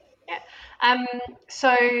 Yep. Yeah.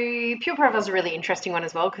 So Pure Profile is a really interesting one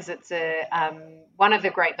as well, because it's one of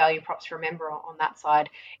the great value props for a member on that side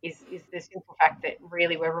is the simple fact that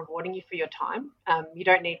really we're rewarding you for your time. You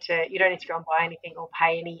don't need to go and buy anything or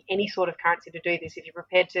pay any sort of currency to do this. If you're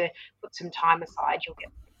prepared to put some time aside, you'll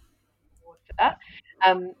get reward for that.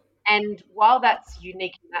 And while that's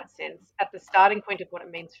unique in that sense, at the starting point of what it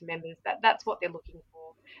means for members, that's what they're looking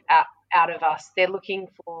for out of us. They're looking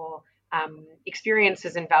for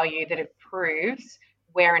experiences and value that improves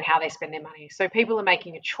where and how they spend their money. So people are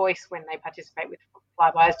making a choice when they participate with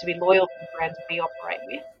Flybuys to be loyal to the brands we operate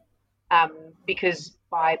with, because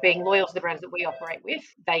by being loyal to the brands that we operate with,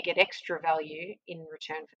 they get extra value in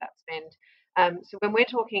return for that spend. So when we're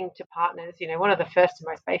talking to partners, one of the first and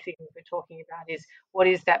most basic things we're talking about is what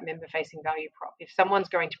is that member-facing value prop? If someone's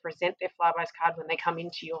going to present their Flybuys card when they come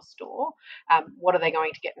into your store, what are they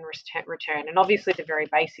going to get in return? And obviously the very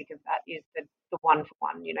basic of that is the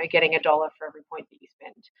one-for-one, getting $1 for every point that you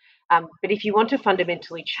spend. But if you want to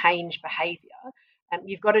fundamentally change behaviour,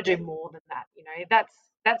 you've got to do more than that.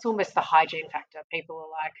 That's almost the hygiene factor. People are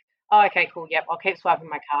like, oh, okay, cool, yep, I'll keep swiping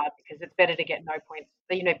my card because it's better to get no points,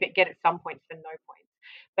 get at some points than no points.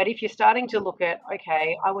 But if you're starting to look at,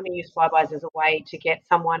 okay, I want to use Flybuys as a way to get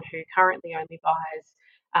someone who currently only buys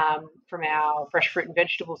from our fresh fruit and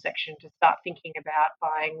vegetable section to start thinking about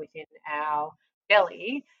buying within our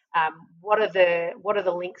deli, what are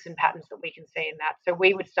the links and patterns that we can see in that? So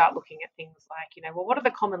we would start looking at things like, what are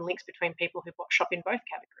the common links between people who shop in both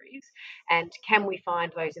categories, and can we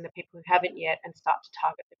find those in the people who haven't yet and start to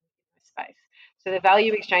target them in this space? So the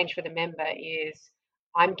value exchange for the member is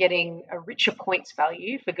I'm getting a richer points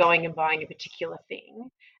value for going and buying a particular thing,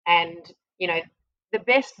 and the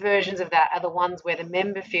best versions of that are the ones where the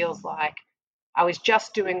member feels like I was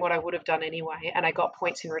just doing what I would have done anyway, and I got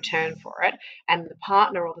points in return for it. And the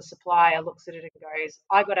partner or the supplier looks at it and goes,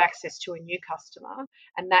 I got access to a new customer,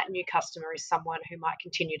 and that new customer is someone who might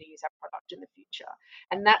continue to use our product in the future.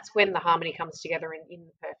 And that's when the harmony comes together in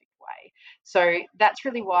the perfect way. So that's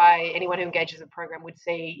really why anyone who engages in the program would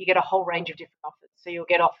see you get a whole range of different offers. So you'll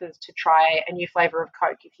get offers to try a new flavor of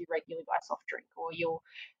Coke if you regularly buy soft drink, or you'll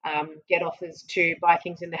get offers to buy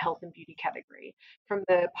things in the health and beauty category. From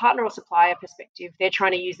the partner or supplier perspective, they're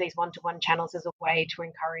trying to use these one-to-one channels as a way to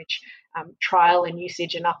encourage trial and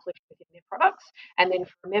usage and uplift within their products. And then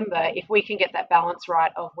remember, if we can get that balance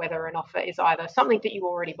right of whether an offer is either something that you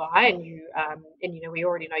already buy and we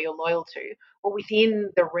already know you're loyal to, or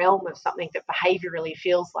within the realm of something that behaviorally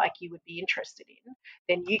feels like you would be interested in,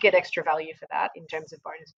 then you get extra value for that in terms of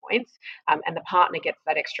bonus points, and the partner gets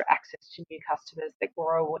that extra access to new customers that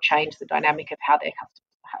grow or change the dynamic of how their customers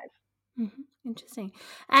behave. Mm-hmm. Interesting.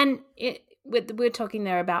 And we're talking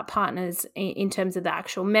there about partners in terms of the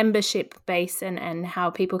actual membership base and how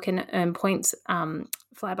people can earn points,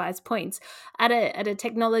 Flybuys points. At a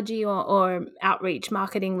technology or outreach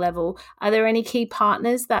marketing level, are there any key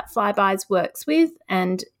partners that Flybuys works with,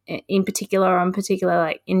 and in particular on particular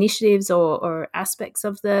like initiatives or aspects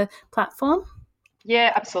of the platform?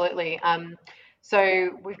 Yeah, absolutely.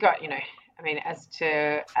 So we've got,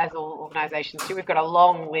 as all organisations do, we've got a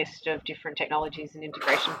long list of different technologies and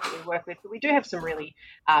integrations that we work with, but we do have some really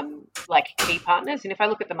key partners. And if I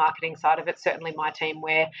look at the marketing side of it, certainly my team,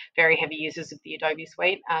 we're very heavy users of the Adobe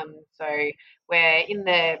Suite. So we're in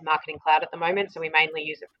the Marketing Cloud at the moment, so we mainly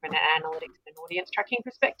use it from an analytics and audience tracking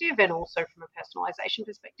perspective, and also from a personalisation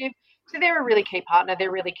perspective. So they're a really key partner.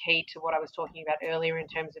 They're really key to what I was talking about earlier in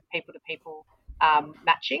terms of people-to-people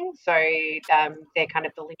matching. So they're kind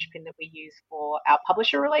of the linchpin that we use for our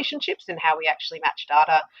publisher relationships and how we actually match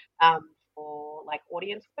data for like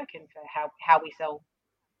audience work and for how we sell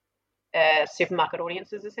supermarket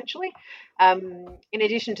audiences, essentially. In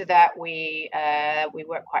addition to that, we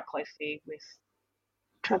work quite closely with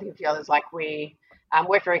trying to think of the others. Like we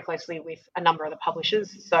work very closely with a number of the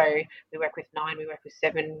publishers. So we work with Nine, we work with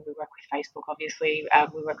Seven, we work with Facebook, obviously.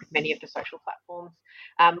 We work with many of the social platforms.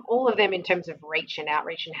 All of them in terms of reach and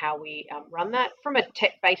outreach and how we run that from a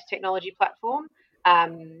tech-based technology platform.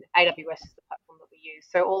 AWS is the platform that we use.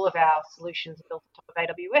 So all of our solutions are built on top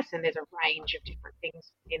of AWS, and there's a range of different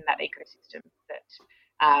things in that ecosystem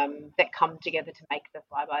that come together to make the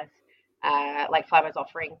Flybuys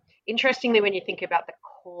offering. Interestingly, when you think about the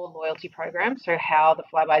core loyalty program, so how the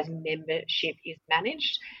Flybuys membership is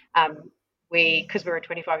managed, because we're a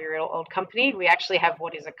 25-year-old company, we actually have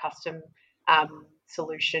what is a custom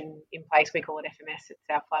solution in place. We call it FMS. It's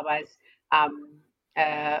our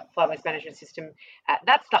Flybuys management system.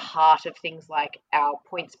 That's the heart of things like our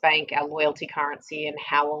points bank, our loyalty currency, and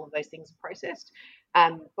how all of those things are processed.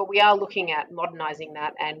 But we are looking at modernising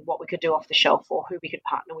that and what we could do off the shelf, or who we could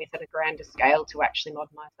partner with at a grander scale to actually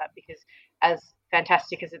modernise that, because as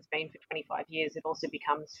fantastic as it's been for 25 years, it also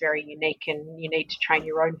becomes very unique, and you need to train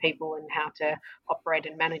your own people in how to operate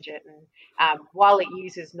and manage it. And while it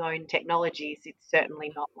uses known technologies, it's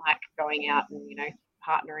certainly not like going out and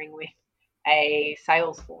partnering with a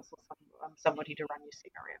Salesforce or somebody to run your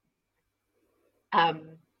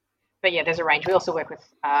CRM. But yeah, there's a range. We also work with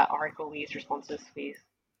Oracle. We use Responses. We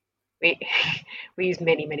use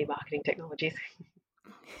many marketing technologies.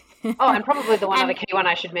 And probably the other key one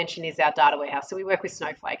I should mention is our data warehouse. So we work with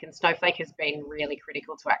Snowflake, and Snowflake has been really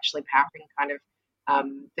critical to actually powering kind of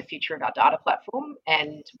the future of our data platform.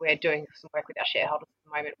 And we're doing some work with our shareholders at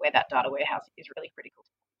the moment where that data warehouse is really critical.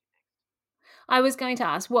 I was going to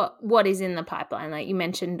ask what is in the pipeline. Like you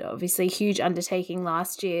mentioned, obviously huge undertaking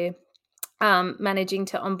last year, managing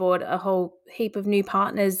to onboard a whole heap of new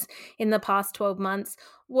partners in the past 12 months.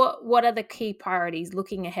 What are the key priorities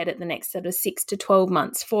looking ahead at the next sort of 6 to 12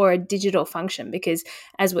 months for a digital function? Because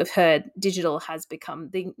as we've heard, digital has become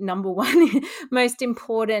the number one most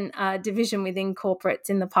important division within corporates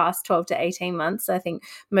in the past 12 to 18 months. I think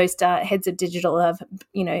most heads of digital have,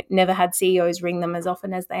 never had CEOs ring them as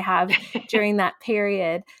often as they have during that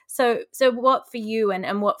period. So what for you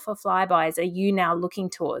and what for Flybuys are you now looking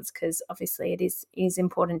towards? Because obviously it is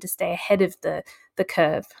important to stay ahead of the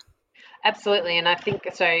curve. Absolutely. And I think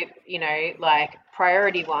so, like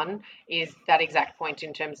priority one is that exact point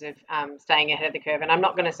in terms of staying ahead of the curve. And I'm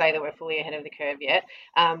not going to say that we're fully ahead of the curve yet.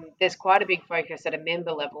 There's quite a big focus at a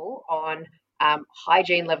member level on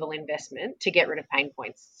hygiene level investment to get rid of pain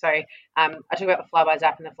points. So I talk about the Flybuys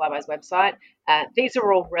app and the Flybuys website. These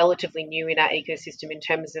are all relatively new in our ecosystem in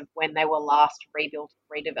terms of when they were last rebuilt,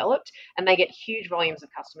 redeveloped, and they get huge volumes of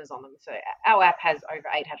customers on them. So our app has over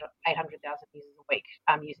 800,000 users a week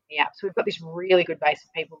using the app. So we've got this really good base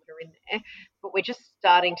of people that are in there, but we're just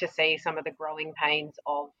starting to see some of the growing pains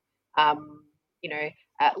of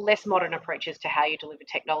less modern approaches to how you deliver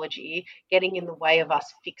technology getting in the way of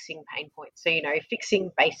us fixing pain points. So,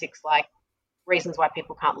 fixing basics like reasons why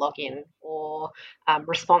people can't log in or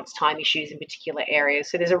response time issues in particular areas.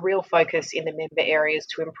 So there's a real focus in the member areas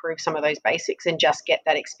to improve some of those basics and just get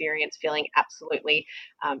that experience feeling absolutely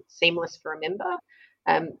seamless for a member.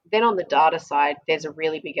 Then on the data side, there's a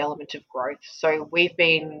really big element of growth. So we've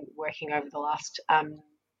been working over the last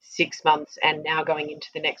 6 months and now going into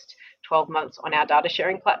the next 12 months on our data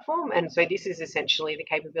sharing platform. And so this is essentially the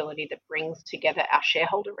capability that brings together our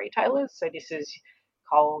shareholder retailers. So this is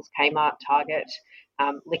Coles, Kmart, Target,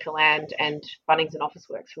 Liquorland, and Bunnings and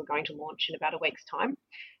Officeworks, who are going to launch in about a week's time.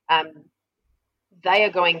 They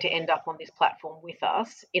are going to end up on this platform with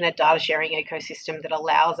us in a data sharing ecosystem that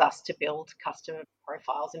allows us to build customer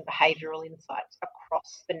profiles and behavioural insights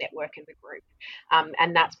across the network and the group.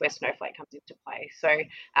 And that's where Snowflake comes into play. So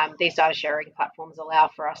these data sharing platforms allow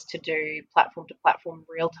for us to do platform-to-platform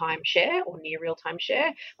real-time share or near real-time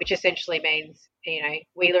share, which essentially means,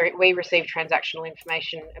 we receive transactional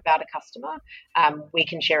information about a customer. We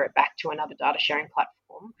can share it back to another data sharing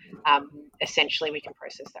platform. Essentially, we can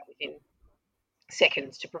process that within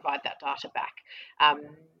seconds to provide that data back.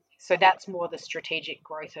 So that's more the strategic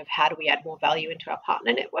growth of how do we add more value into our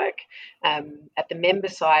partner network. At the member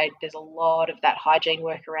side, there's a lot of that hygiene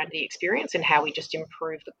work around the experience and how we just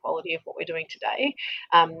improve the quality of what we're doing today.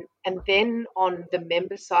 And then on the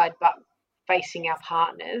member side, but facing our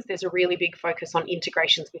partners, there's a really big focus on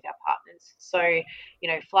integrations with our partners. So,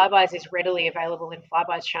 Flybuys is readily available in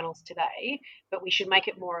Flybuys channels today, but we should make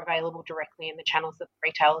it more available directly in the channels that the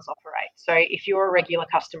retailers operate. So if you're a regular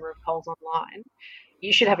customer of Coles Online,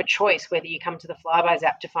 you should have a choice whether you come to the Flybuys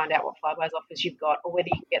app to find out what Flybuys offers you've got, or whether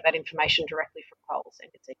you can get that information directly from Coles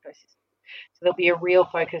and its ecosystem. So there'll be a real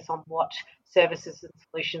focus on what services and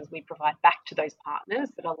solutions we provide back to those partners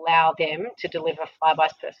that allow them to deliver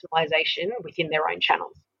Flybuys personalisation within their own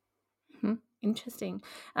channels. Interesting.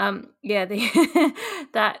 Yeah,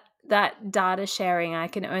 that data sharing, I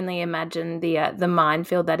can only imagine the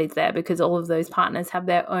minefield that is there, because all of those partners have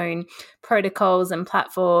their own protocols and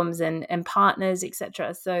platforms and partners,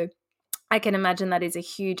 etc. So I can imagine that is a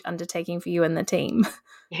huge undertaking for you and the team.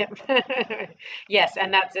 Yep. Yes,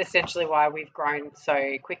 and that's essentially why we've grown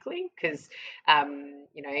so quickly, because,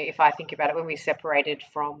 if I think about it, when we separated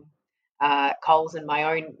from Coles and my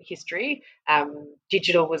own history,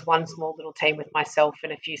 digital was one small little team with myself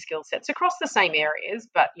and a few skill sets across the same areas,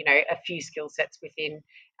 but, a few skill sets within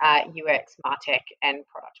UX, MarTech, and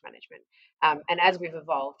product management. And as we've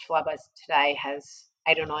evolved, Flybuys today has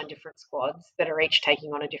 8 or 9 different squads that are each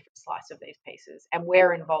taking on a different slice of these pieces. And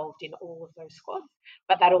we're involved in all of those squads.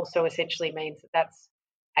 But that also essentially means that that's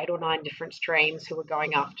 8 or 9 different streams who are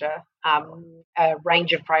going after a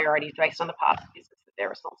range of priorities based on the part of the business that they're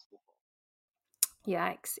responsible for.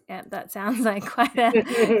 Yikes. Yeah, that sounds like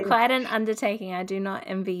quite an undertaking. I do not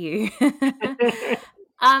envy you.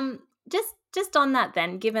 Just on that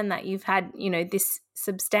then, given that you've had, this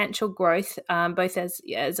substantial growth, both as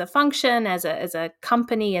a function, as a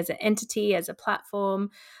company, as an entity, as a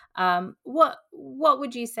platform, what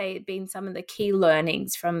would you say have been some of the key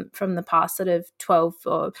learnings from the past sort of 12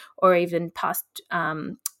 or even past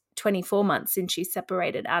 24 months since you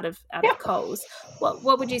separated out of Coles?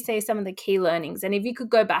 What would you say are some of the key learnings? And if you could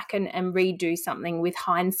go back and redo something with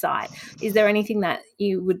hindsight, is there anything that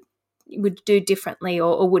you would do differently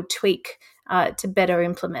or would tweak to better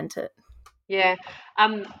implement it? Yeah,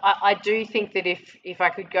 I do think that if I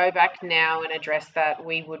could go back now and address that,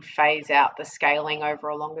 we would phase out the scaling over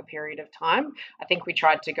a longer period of time. I think we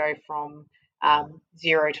tried to go from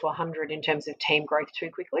 0 to 100 in terms of team growth too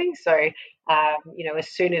quickly. So, as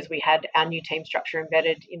soon as we had our new team structure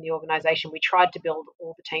embedded in the organisation, we tried to build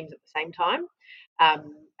all the teams at the same time.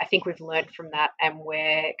 I think we've learned from that, and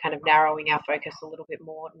we're kind of narrowing our focus a little bit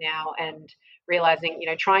more now and realizing,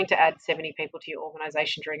 trying to add 70 people to your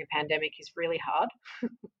organization during a pandemic is really hard.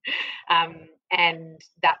 And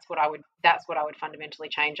that's what I would fundamentally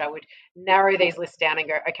change. I would narrow these lists down and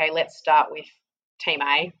go, okay, let's start with team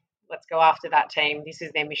A. Let's go after that team. This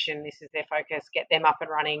is their mission. This is their focus. Get them up and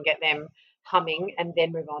running, get them humming, and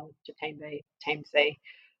then move on to team B, team C,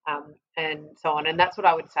 and so on. And that's what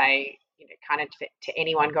I would say, kind of to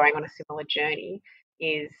anyone going on a similar journey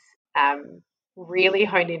is really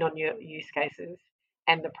hone in on your use cases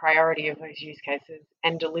and the priority of those use cases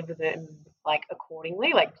and deliver them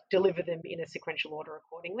accordingly, deliver them in a sequential order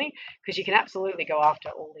accordingly, because you can absolutely go after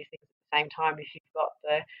all these things at the same time if you've got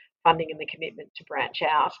the funding and the commitment to branch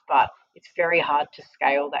out, but it's very hard to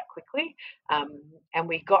scale that quickly. And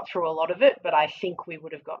we got through a lot of it, but I think we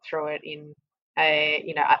would have got through it in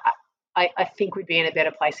I think we'd be in a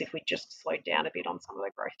better place if we just slowed down a bit on some of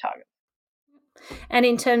the growth targets. And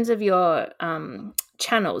in terms of your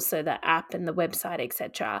channels, so the app and the website,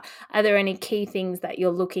 etc., are there any key things that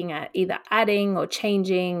you're looking at either adding or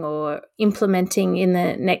changing or implementing in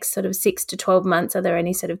the next sort of 6 to 12 months? Are there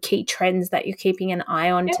any sort of key trends that you're keeping an eye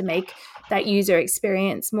on to make that user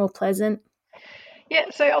experience more pleasant? Yeah,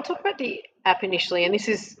 so I'll talk about the app initially, and this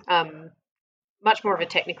is much more of a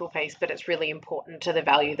technical piece, but it's really important to the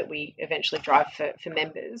value that we eventually drive for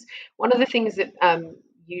members. One of the things that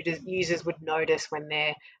users would notice when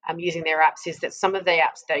they're using their apps is that some of the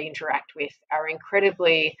apps they interact with are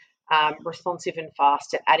incredibly responsive and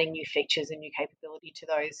fast at adding new features and new capability to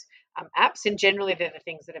those apps. And generally, they're the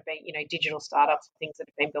things that have been, digital startups, things that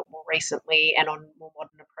have been built more recently and on more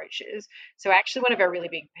modern approaches. So actually, one of our really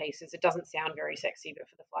big pieces, it doesn't sound very sexy, but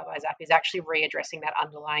for the Flybuys app, is actually readdressing that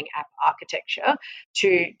underlying app architecture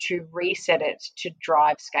to reset it to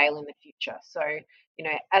drive scale in the future. So,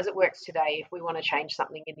 as it works today, if we want to change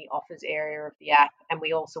something in the offers area of the app and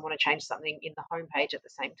we also want to change something in the homepage at the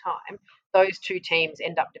same time, those two teams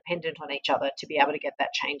end up dependent on each other to be able to get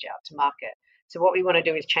that change out to market. So what we want to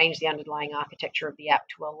do is change the underlying architecture of the app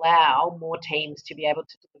to allow more teams to be able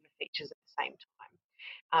to deliver features at the same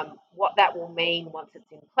time. What that will mean once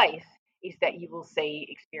it's in place is that you will see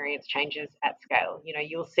experience changes at scale.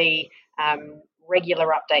 You'll see regular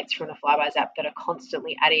updates from the Flybuys app that are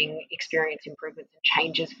constantly adding experience improvements and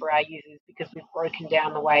changes for our users, because we've broken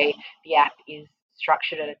down the way the app is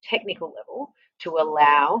structured at a technical level to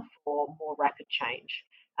allow for more rapid change.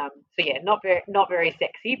 So yeah, not very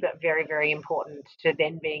sexy, but very, very important to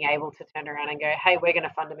then being able to turn around and go, hey, we're going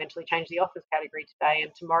to fundamentally change the offers category today,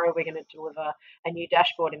 and tomorrow we're going to deliver a new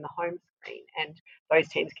dashboard in the home screen. And those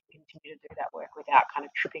teams can continue to do that work without kind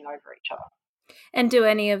of tripping over each other. And do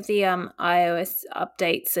any of the iOS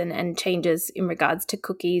updates and changes in regards to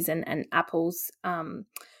cookies and Apple's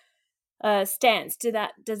stance,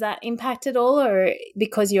 does that impact at all, or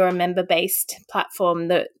because you're a member-based platform,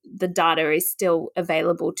 the data is still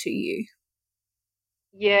available to you?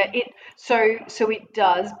 Yeah, so it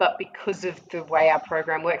does, but because of the way our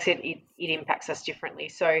program works, it impacts us differently.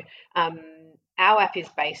 So our app is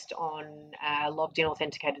based on logged in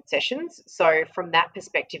authenticated sessions. So from that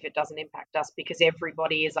perspective, it doesn't impact us because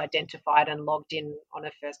everybody is identified and logged in on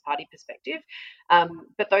a first party perspective.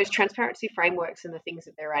 But those transparency frameworks and the things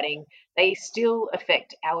that they're adding, they still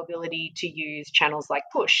affect our ability to use channels like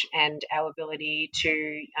push and our ability to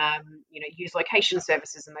use location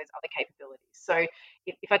services and those other capabilities. So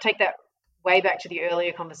if I take that way back to the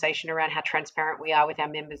earlier conversation around how transparent we are with our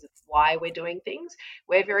members of why we're doing things,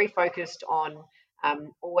 we're very focused on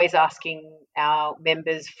always asking our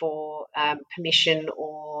members for permission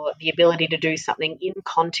or the ability to do something in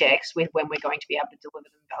context with when we're going to be able to deliver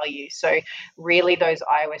them value. So really those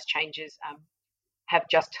iOS changes have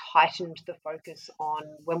just heightened the focus on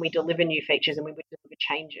when we deliver new features and when we deliver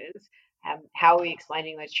changes, how are we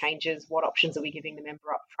explaining those changes, what options are we giving the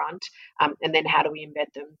member up front, and then how do we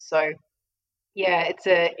embed them. So yeah,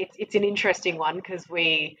 it's an interesting one because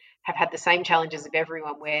we have had the same challenges of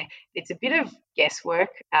everyone where it's a bit of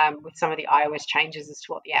guesswork with some of the iOS changes as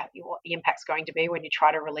to what the impact's going to be when you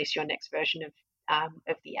try to release your next version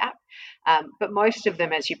of the app. But most of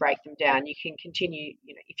them, as you break them down, you can continue,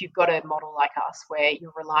 if you've got a model like us where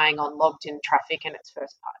you're relying on logged in traffic and it's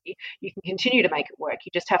first party, you can continue to make it work.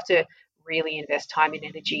 You just have to really invest time and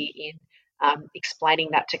energy in explaining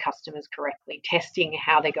that to customers correctly, testing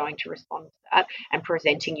how they're going to respond to that, and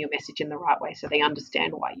presenting your message in the right way so they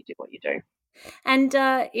understand why you do what you do. And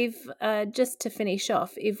if just to finish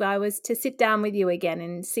off, if I was to sit down with you again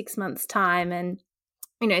in 6 months' time and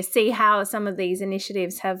see how some of these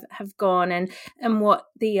initiatives have gone and what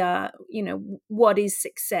the what is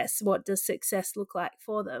success, what does success look like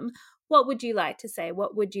for them, what would you like to say?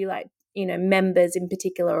 What would you like members in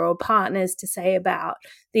particular or partners to say about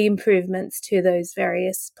the improvements to those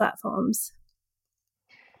various platforms?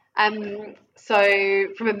 So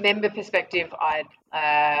from a member perspective, I'd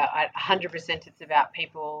 100% it's about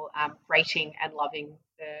people rating and loving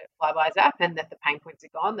the Flybuys app, and that the pain points are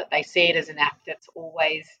gone, that they see it as an app that's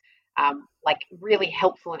always really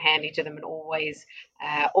helpful and handy to them, and always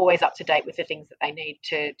up to date with the things that they need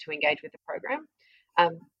to engage with the program.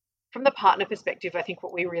 From the partner perspective, I think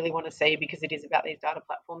what we really want to see, because it is about these data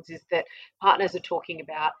platforms, is that partners are talking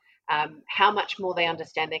about how much more they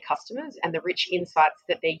understand their customers and the rich insights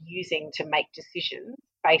that they're using to make decisions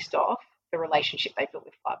based off the relationship they've built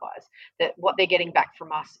with Flybuys. That what they're getting back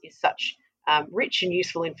from us is such rich and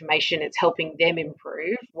useful information. It's helping them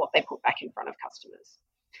improve what they put back in front of customers.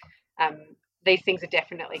 These things are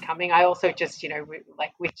definitely coming. I also just,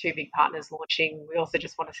 with two big partners launching, we also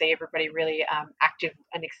just want to see everybody really active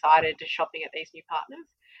and excited to shopping at these new partners.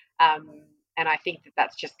 And I think that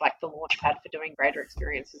that's just like the launch pad for doing greater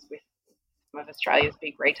experiences with some of Australia's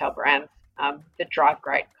big retail brands that drive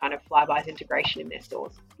great kind of Flybuys integration in their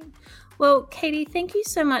stores. Well, Katie, thank you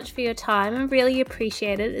so much for your time. I really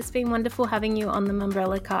appreciate it. It's been wonderful having you on the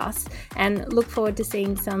Mumbrella Cast, and look forward to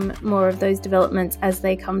seeing some more of those developments as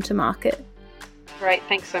they come to market. Great.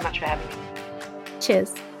 Thanks so much for having me.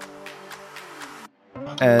 Cheers.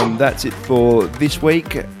 And that's it for this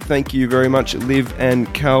week. Thank you very much, Liv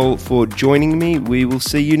and Cal, for joining me. We will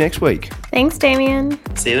see you next week. Thanks, Damien.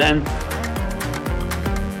 See you then.